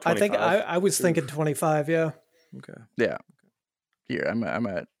think it's about 25. I was thinking 25. Yeah. Okay. Yeah. Here, I'm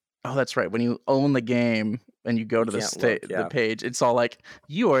at. Oh, that's right. When you own the game and you go to the page, it's all like,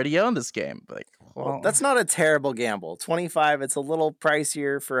 you already own this game. Like, well, that's not a terrible gamble. 25. It's a little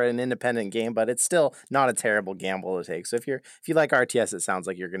pricier for an independent game, but it's still not a terrible gamble to take. So if you like RTS, it sounds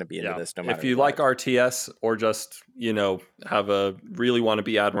like you're going to be into this no matter. If you like RTS or just really want to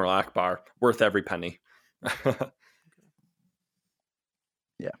be Admiral Akbar, worth every penny.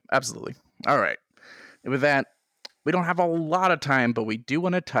 Yeah, absolutely. All right. With that, we don't have a lot of time, but we do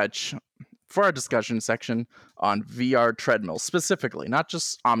want to touch for our discussion section on VR treadmills specifically, not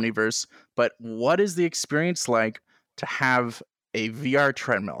just Omniverse, but what is the experience like to have a VR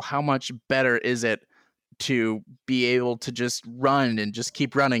treadmill? How much better is it to be able to just run and just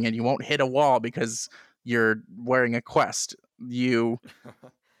keep running and you won't hit a wall because you're wearing a Quest? You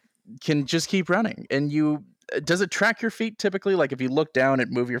can just keep running. And does it track your feet typically? Like, if you look down and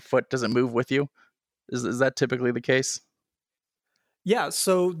move your foot, does it move with you? Is that typically the case? Yeah,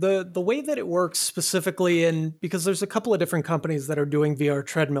 so the way that it works specifically in, because there's a couple of different companies that are doing VR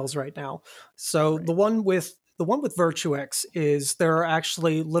treadmills right now. So Right. the one with Virtuix is there are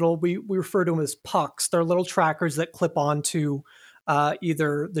actually little, we refer to them as pucks. They're little trackers that clip onto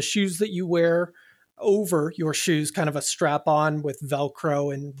either the shoes that you wear over your shoes, kind of a strap on with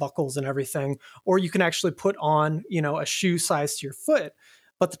Velcro and buckles and everything, or you can actually put on, a shoe size to your foot.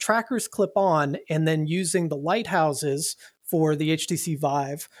 But the trackers clip on, and then using the lighthouses for the HTC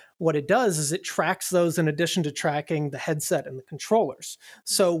Vive, what it does is it tracks those in addition to tracking the headset and the controllers.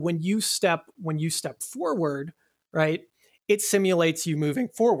 So when you step forward, right, it simulates you moving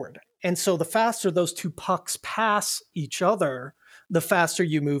forward. And so the faster those two pucks pass each other, the faster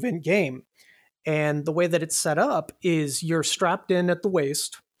you move in game. And the way that it's set up is you're strapped in at the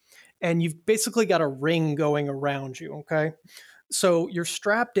waist and you've basically got a ring going around you, okay? So you're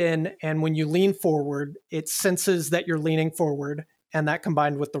strapped in, and when you lean forward, it senses that you're leaning forward, and that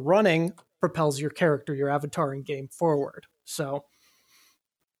combined with the running propels your character, your avatar in game forward. So,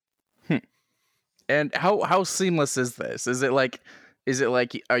 And how seamless is this? Is it like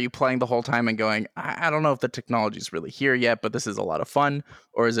are you playing the whole time and going, I don't know if the technology's really here yet, but this is a lot of fun,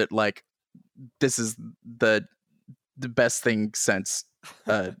 or is it like this is the best thing since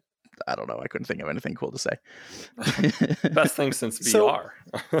I don't know, I couldn't think of anything cool to say. Best thing since So- VR.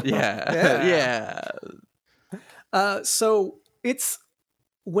 Yeah. Yeah. Yeah. so it's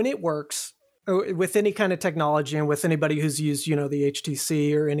when it works with any kind of technology and with anybody who's used, the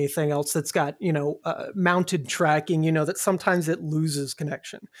HTC or anything else that's got, mounted tracking, that sometimes it loses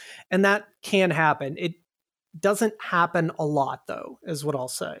connection, and that can happen. It doesn't happen a lot, though, is what I'll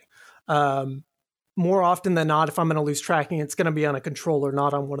say. More often than not, if I'm going to lose tracking, it's going to be on a controller,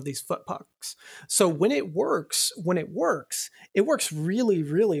 not on one of these foot pucks. So when it works, it works really,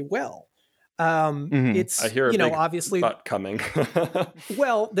 really well. Mhm. It's I hear a big obviously, butt coming.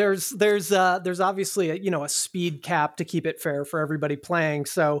 well, there's obviously a speed cap to keep it fair for everybody playing.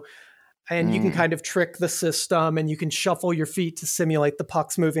 So, and you can kind of trick the system, and you can shuffle your feet to simulate the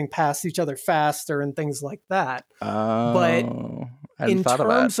pucks moving past each other faster and things like that. Oh, I hadn't in thought of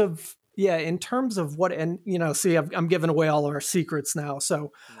terms that. of in terms of what, and see, I'm giving away all of our secrets now,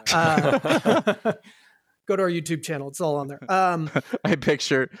 so go to our YouTube channel, it's all on there. I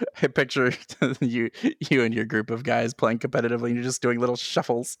picture you and your group of guys playing competitively, and you're just doing little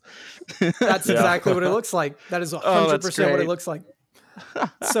shuffles. That's Yeah. exactly what it looks like. That is 100% what great. it looks like.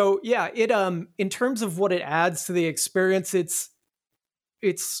 So yeah, it in terms of what it adds to the experience, it's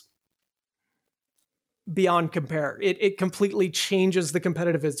beyond compare. It completely changes the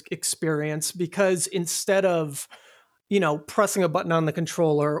competitive experience, because instead of pressing a button on the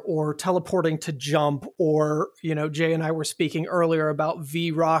controller or teleporting to jump, or Jay and I were speaking earlier about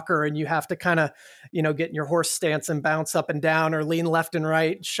V rocker, and you have to kind of get in your horse stance and bounce up and down, or lean left and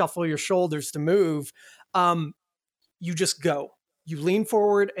right, shuffle your shoulders to move. You just go. You lean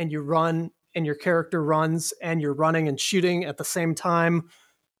forward and you run, and your character runs, and you're running and shooting at the same time.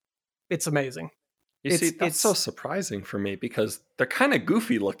 It's amazing. You see, that's so surprising for me, because they're kind of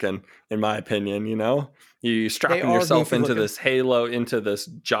goofy looking, in my opinion. You strapping are yourself goofy into looking. this halo, into this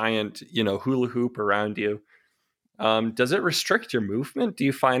giant, hula hoop around you. Does it restrict your movement? Do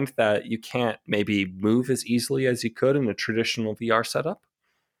you find that you can't maybe move as easily as you could in a traditional VR setup?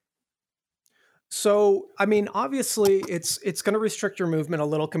 So, I mean, obviously, it's going to restrict your movement a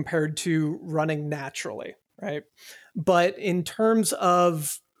little compared to running naturally, right? But in terms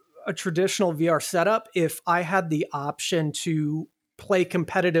of a traditional VR setup, if I had the option to play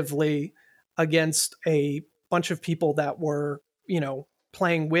competitively against a bunch of people that were,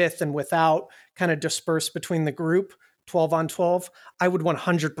 playing with and without, kind of dispersed between the group, 12 on 12, I would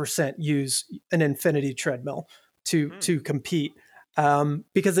 100% use an Infinity treadmill to compete.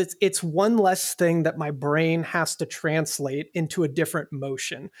 Because it's one less thing that my brain has to translate into a different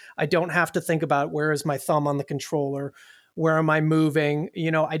motion. I don't have to think about where is my thumb on the controller, where am I moving.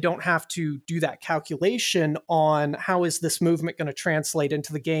 I don't have to do that calculation on how is this movement going to translate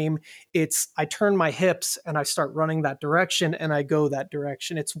into the game. It's I turn my hips and I start running that direction, and I go that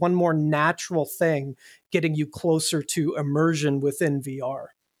direction. It's one more natural thing getting you closer to immersion within VR.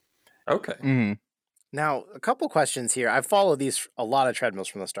 Okay. Mhm. Now, a couple questions here. I've followed a lot of treadmills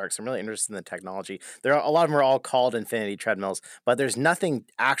from the start, so I'm really interested in the technology. A lot of them are all called Infinity treadmills, but there's nothing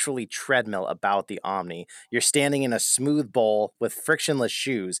actually treadmill about the Omni. You're standing in a smooth bowl with frictionless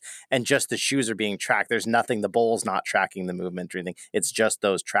shoes, and just the shoes are being tracked. There's nothing, the bowl's not tracking the movement or anything. It's just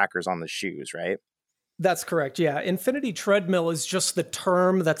those trackers on the shoes, right? That's correct. Yeah. Infinity treadmill is just the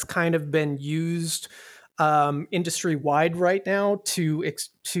term that's kind of been used industry wide right now to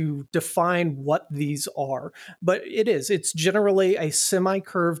define what these are. But it's generally a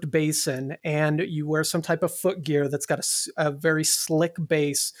semi-curved basin, and you wear some type of foot gear that's got a very slick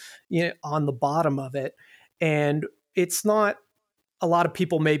base on the bottom of it. And it's not, a lot of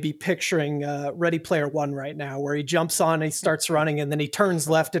people may be picturing Ready Player One right now, where he jumps on and he starts running and then he turns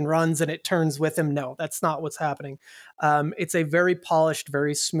left and runs and it turns with him. No, that's not what's happening. It's a very polished,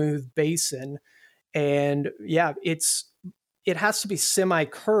 very smooth basin. And yeah, it has to be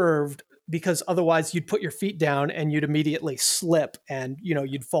semi-curved, because otherwise you'd put your feet down and you'd immediately slip and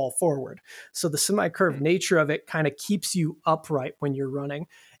you'd fall forward. So the semi-curved nature of it kind of keeps you upright when you're running.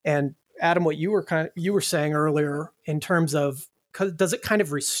 And Adam, what you were saying earlier in terms of, does it kind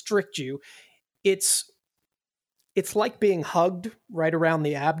of restrict you? It's like being hugged right around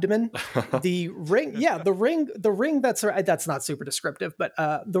the abdomen. The ring, the ring that's not super descriptive, but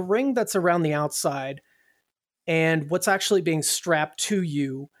the ring that's around the outside and what's actually being strapped to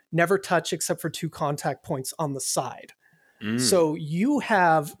you never touch except for 2 contact points on the side. So you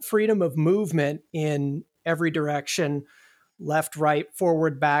have freedom of movement in every direction, left, right,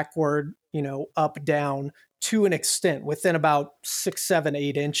 forward, backward, up, down, to an extent, within about 6, 7,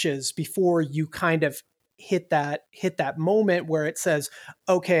 8 inches before you kind of hit that moment where it says,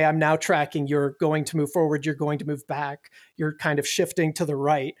 okay, I'm now tracking. You're going to move forward. You're going to move back. You're kind of shifting to the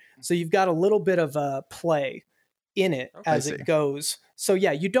right. So you've got a little bit of a play in it as it goes. So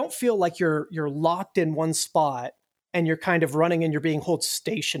yeah, you don't feel like you're locked in one spot and you're kind of running and you're being held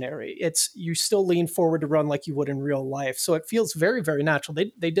stationary. You still lean forward to run like you would in real life. So it feels very, very natural.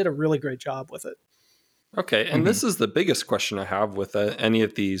 They did a really great job with it. Okay, and this is the biggest question I have with any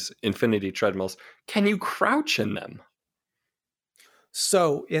of these Infinity treadmills. Can you crouch in them?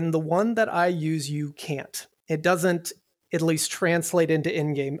 So in the one that I use, you can't. It doesn't at least translate into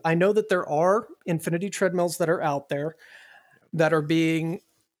in-game. I know that there are Infinity treadmills that are out there that are being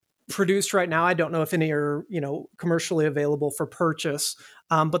produced right now. I don't know if any are, commercially available for purchase.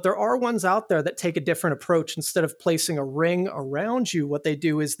 But there are ones out there that take a different approach. Instead of placing a ring around you, what they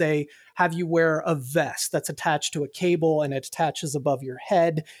do is they have you wear a vest that's attached to a cable and it attaches above your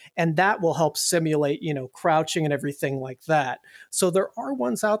head. And that will help simulate, crouching and everything like that. So there are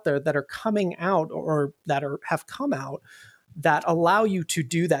ones out there that are coming out or that have come out that allow you to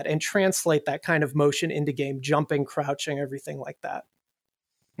do that and translate that kind of motion into game, jumping, crouching, everything like that.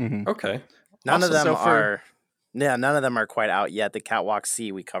 Okay. None of them are quite out yet. The Catwalk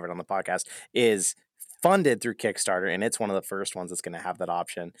C we covered on the podcast is funded through Kickstarter, and it's one of the first ones that's going to have that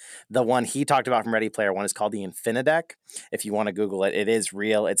option. The one he talked about from Ready Player One is called the Infinideck. If you want to Google it, it is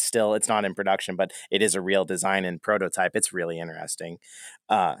real. It's not in production, but it is a real design and prototype. It's really interesting.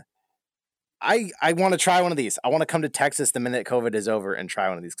 I want to try one of these. I want to come to Texas the minute COVID is over and try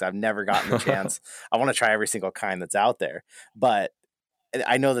one of these because I've never gotten the chance. I want to try every single kind that's out there, but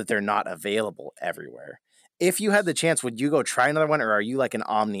I know that they're not available everywhere. If you had the chance, would you go try another one, or are you like an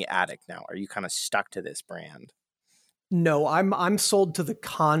Omni addict now? Are you kind of stuck to this brand? No, I'm sold to the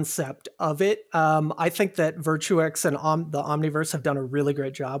concept of it. I think that Virtuix and the Omniverse have done a really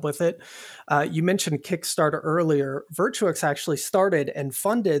great job with it. You mentioned Kickstarter earlier. Virtuix actually started and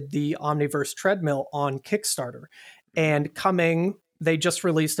funded the Omniverse treadmill on Kickstarter. And they just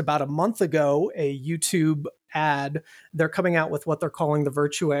released about a month ago a YouTube ad. They're coming out with what they're calling the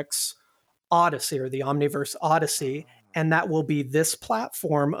Virtuix Odyssey, or the Omniverse Odyssey, and that will be this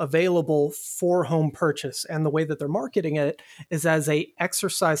platform available for home purchase. And the way that they're marketing it is as a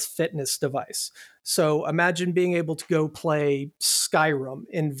exercise fitness device. So imagine being able to go play Skyrim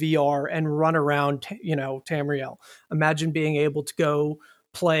in VR and run around, Tamriel. Imagine being able to go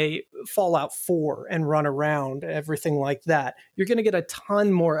play Fallout 4 and run around, everything like that. You're going to get a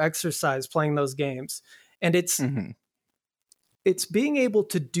ton more exercise playing those games. And it's being able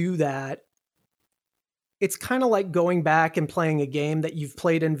to do that. It's kind of like going back and playing a game that you've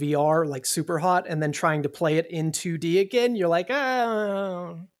played in VR, like Superhot, and then trying to play it in 2D again. You're like,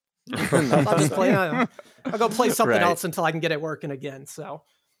 I'll go play something else until I can get it working again. So,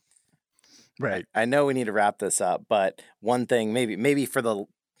 right. I know we need to wrap this up, but one thing, maybe for the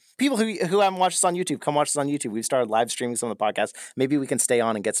people who haven't watched us on YouTube, come watch us on YouTube. We've started live streaming some of the podcasts. Maybe we can stay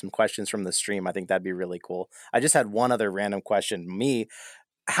on and get some questions from the stream. I think that'd be really cool. I just had one other random question.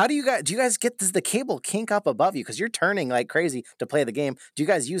 How do you guys get does the cable kink up above you? Because you're turning like crazy to play the game. Do you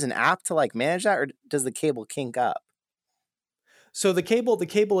guys use an app to like manage that, or does the cable kink up? So the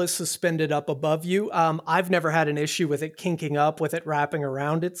cable is suspended up above you. I've never had an issue with it kinking up, with it wrapping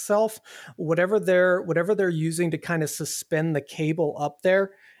around itself. Whatever they're using to kind of suspend the cable up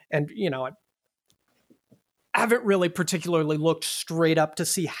there, and haven't really particularly looked straight up to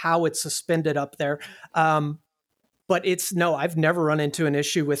see how it's suspended up there. But I've never run into an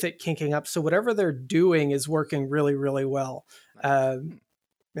issue with it kinking up. So whatever they're doing is working really, really well.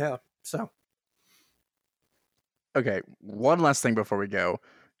 Yeah. So. Okay. One last thing before we go.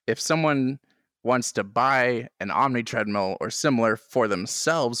 If someone wants to buy an Omni treadmill or similar for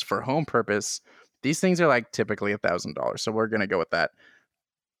themselves for home purpose, these things are like typically $1,000. So we're going to go with that.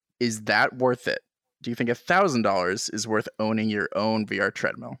 Is that worth it? Do you think $1,000 is worth owning your own VR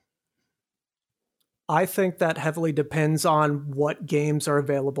treadmill? I think that heavily depends on what games are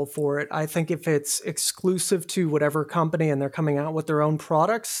available for it. I think if it's exclusive to whatever company and they're coming out with their own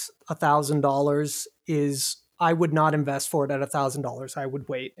products, $1,000 is, I would not invest for it at $1,000. I would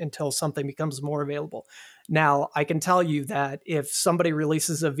wait until something becomes more available. Now, I can tell you that if somebody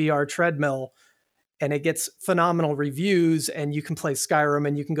releases a VR treadmill and it gets phenomenal reviews and you can play Skyrim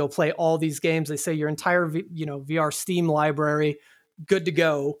and you can go play all these games, they say your entire VR Steam library, good to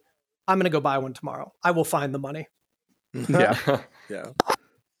go. I'm going to go buy one tomorrow. I will find the money. Yeah. Yeah.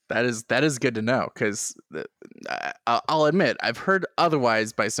 That is good to know, because I'll admit I've heard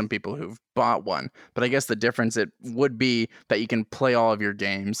otherwise by some people who've bought one, but I guess the difference it would be that you can play all of your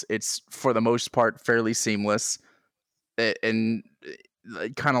games. It's for the most part fairly seamless, and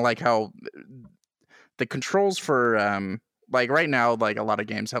kind of like how the controls for like right now, like a lot of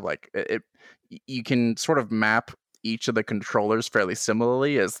games have like you can sort of map each of the controllers fairly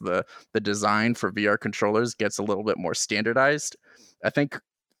similarly as the design for VR controllers gets a little bit more standardized. I think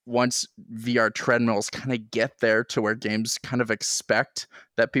once VR treadmills kind of get there to where games kind of expect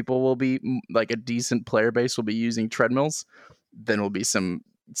that people will be like a decent player base will be using treadmills, then we'll be seeing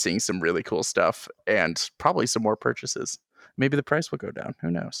some really cool stuff and probably some more purchases. Maybe the price will go down.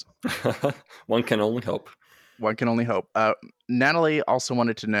 Who knows? One can only hope. One can only hope. Natalie also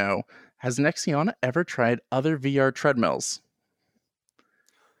wanted to know, has Nexion ever tried other VR treadmills?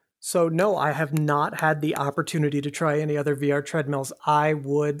 So no, I have not had the opportunity to try any other VR treadmills. I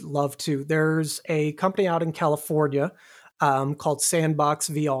would love to. There's a company out in California called Sandbox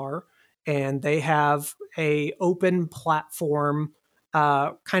VR, and they have a open platform,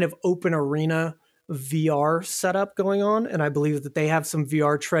 kind of open arena VR setup going on. And I believe that they have some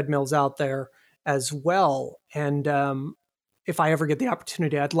VR treadmills out there as well. And if I ever get the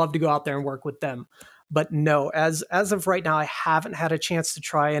opportunity, I'd love to go out there and work with them. But no, as of right now, I haven't had a chance to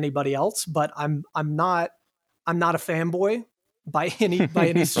try anybody else. But I'm not a fanboy by any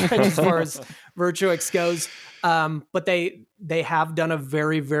stretch as far as Virtuix goes. But they have done a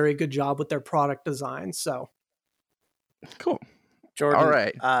very, very good job with their product design. So cool. Jordan, all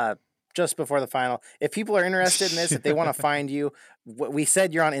right. Just before the final, if people are interested in this, if they want to find you, we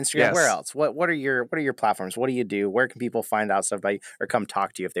said you're on Instagram. Yes. Where else? What are your platforms? What do you do? Where can people find out stuff about you or come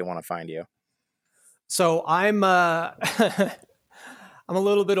talk to you if they want to find you? So I'm I'm a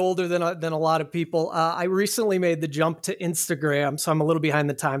little bit older than a lot of people. I recently made the jump to Instagram, so I'm a little behind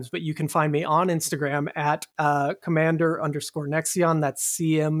the times. But you can find me on Instagram at Commander_Nexion. That's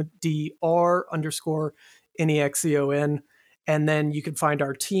CMDR_NEXION. And then you can find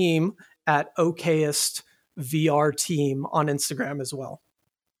our team at Okayest VR Team on Instagram as well.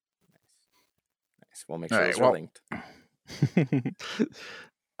 Nice. We'll make sure it's linked.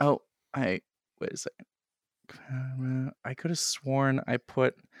 Wait a second. I could have sworn I'm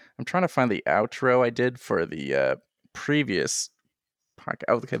trying to find the outro I did for the previous podcast.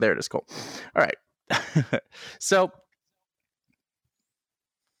 Oh, okay, there it is. Cool. All right. So,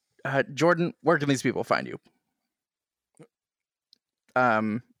 Jordan, where can these people find you?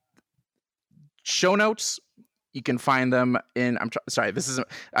 Show notes, you can find them in. Sorry, this isn't.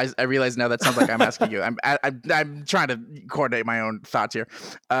 I realize now that sounds like I'm asking you. I'm trying to coordinate my own thoughts here.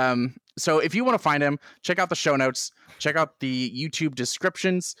 So if you want to find him, check out the show notes. Check out the YouTube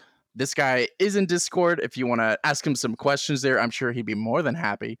descriptions. This guy is in Discord. If you want to ask him some questions there, I'm sure he'd be more than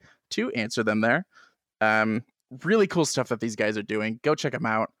happy to answer them there. Really cool stuff that these guys are doing. Go check them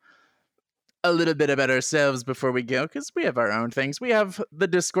out. A little bit about ourselves before we go, because we have our own things. We have the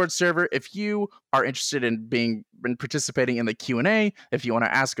Discord server. If you are interested in participating in the Q&A, if you want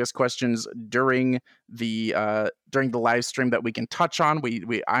to ask us questions during the live stream that we can touch on,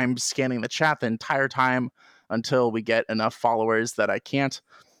 I'm scanning the chat the entire time until we get enough followers that I can't.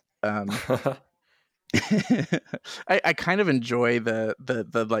 I kind of enjoy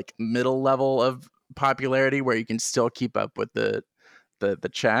the like middle level of popularity where you can still keep up with the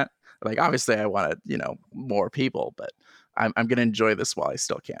chat. Like, obviously I want more people, but I'm going to enjoy this while I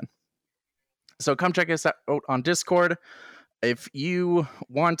still can. So come check us out on Discord. If you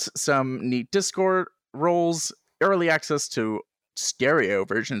want some neat Discord roles, early access to stereo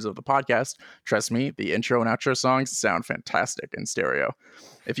versions of the podcast. Trust me, the intro and outro songs sound fantastic in stereo.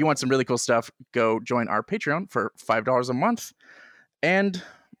 If you want some really cool stuff, go join our Patreon for $5 a month. And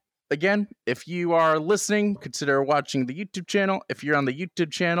again, if you are listening, consider watching the YouTube channel. If you're on the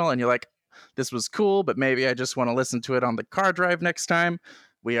YouTube channel and you're like, this was cool, but maybe I just want to listen to it on the car drive next time,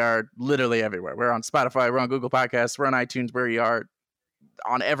 we are literally everywhere. We're on Spotify, we're on Google Podcasts, we're on iTunes, we are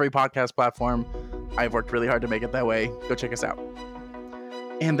on every podcast platform. I've worked really hard to make it that way. Go check us out.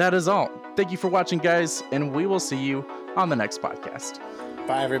 And that is all. Thank you for watching, guys, and we will see you on the next podcast.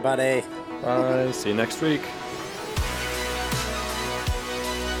 Bye, everybody. Bye. See you next week.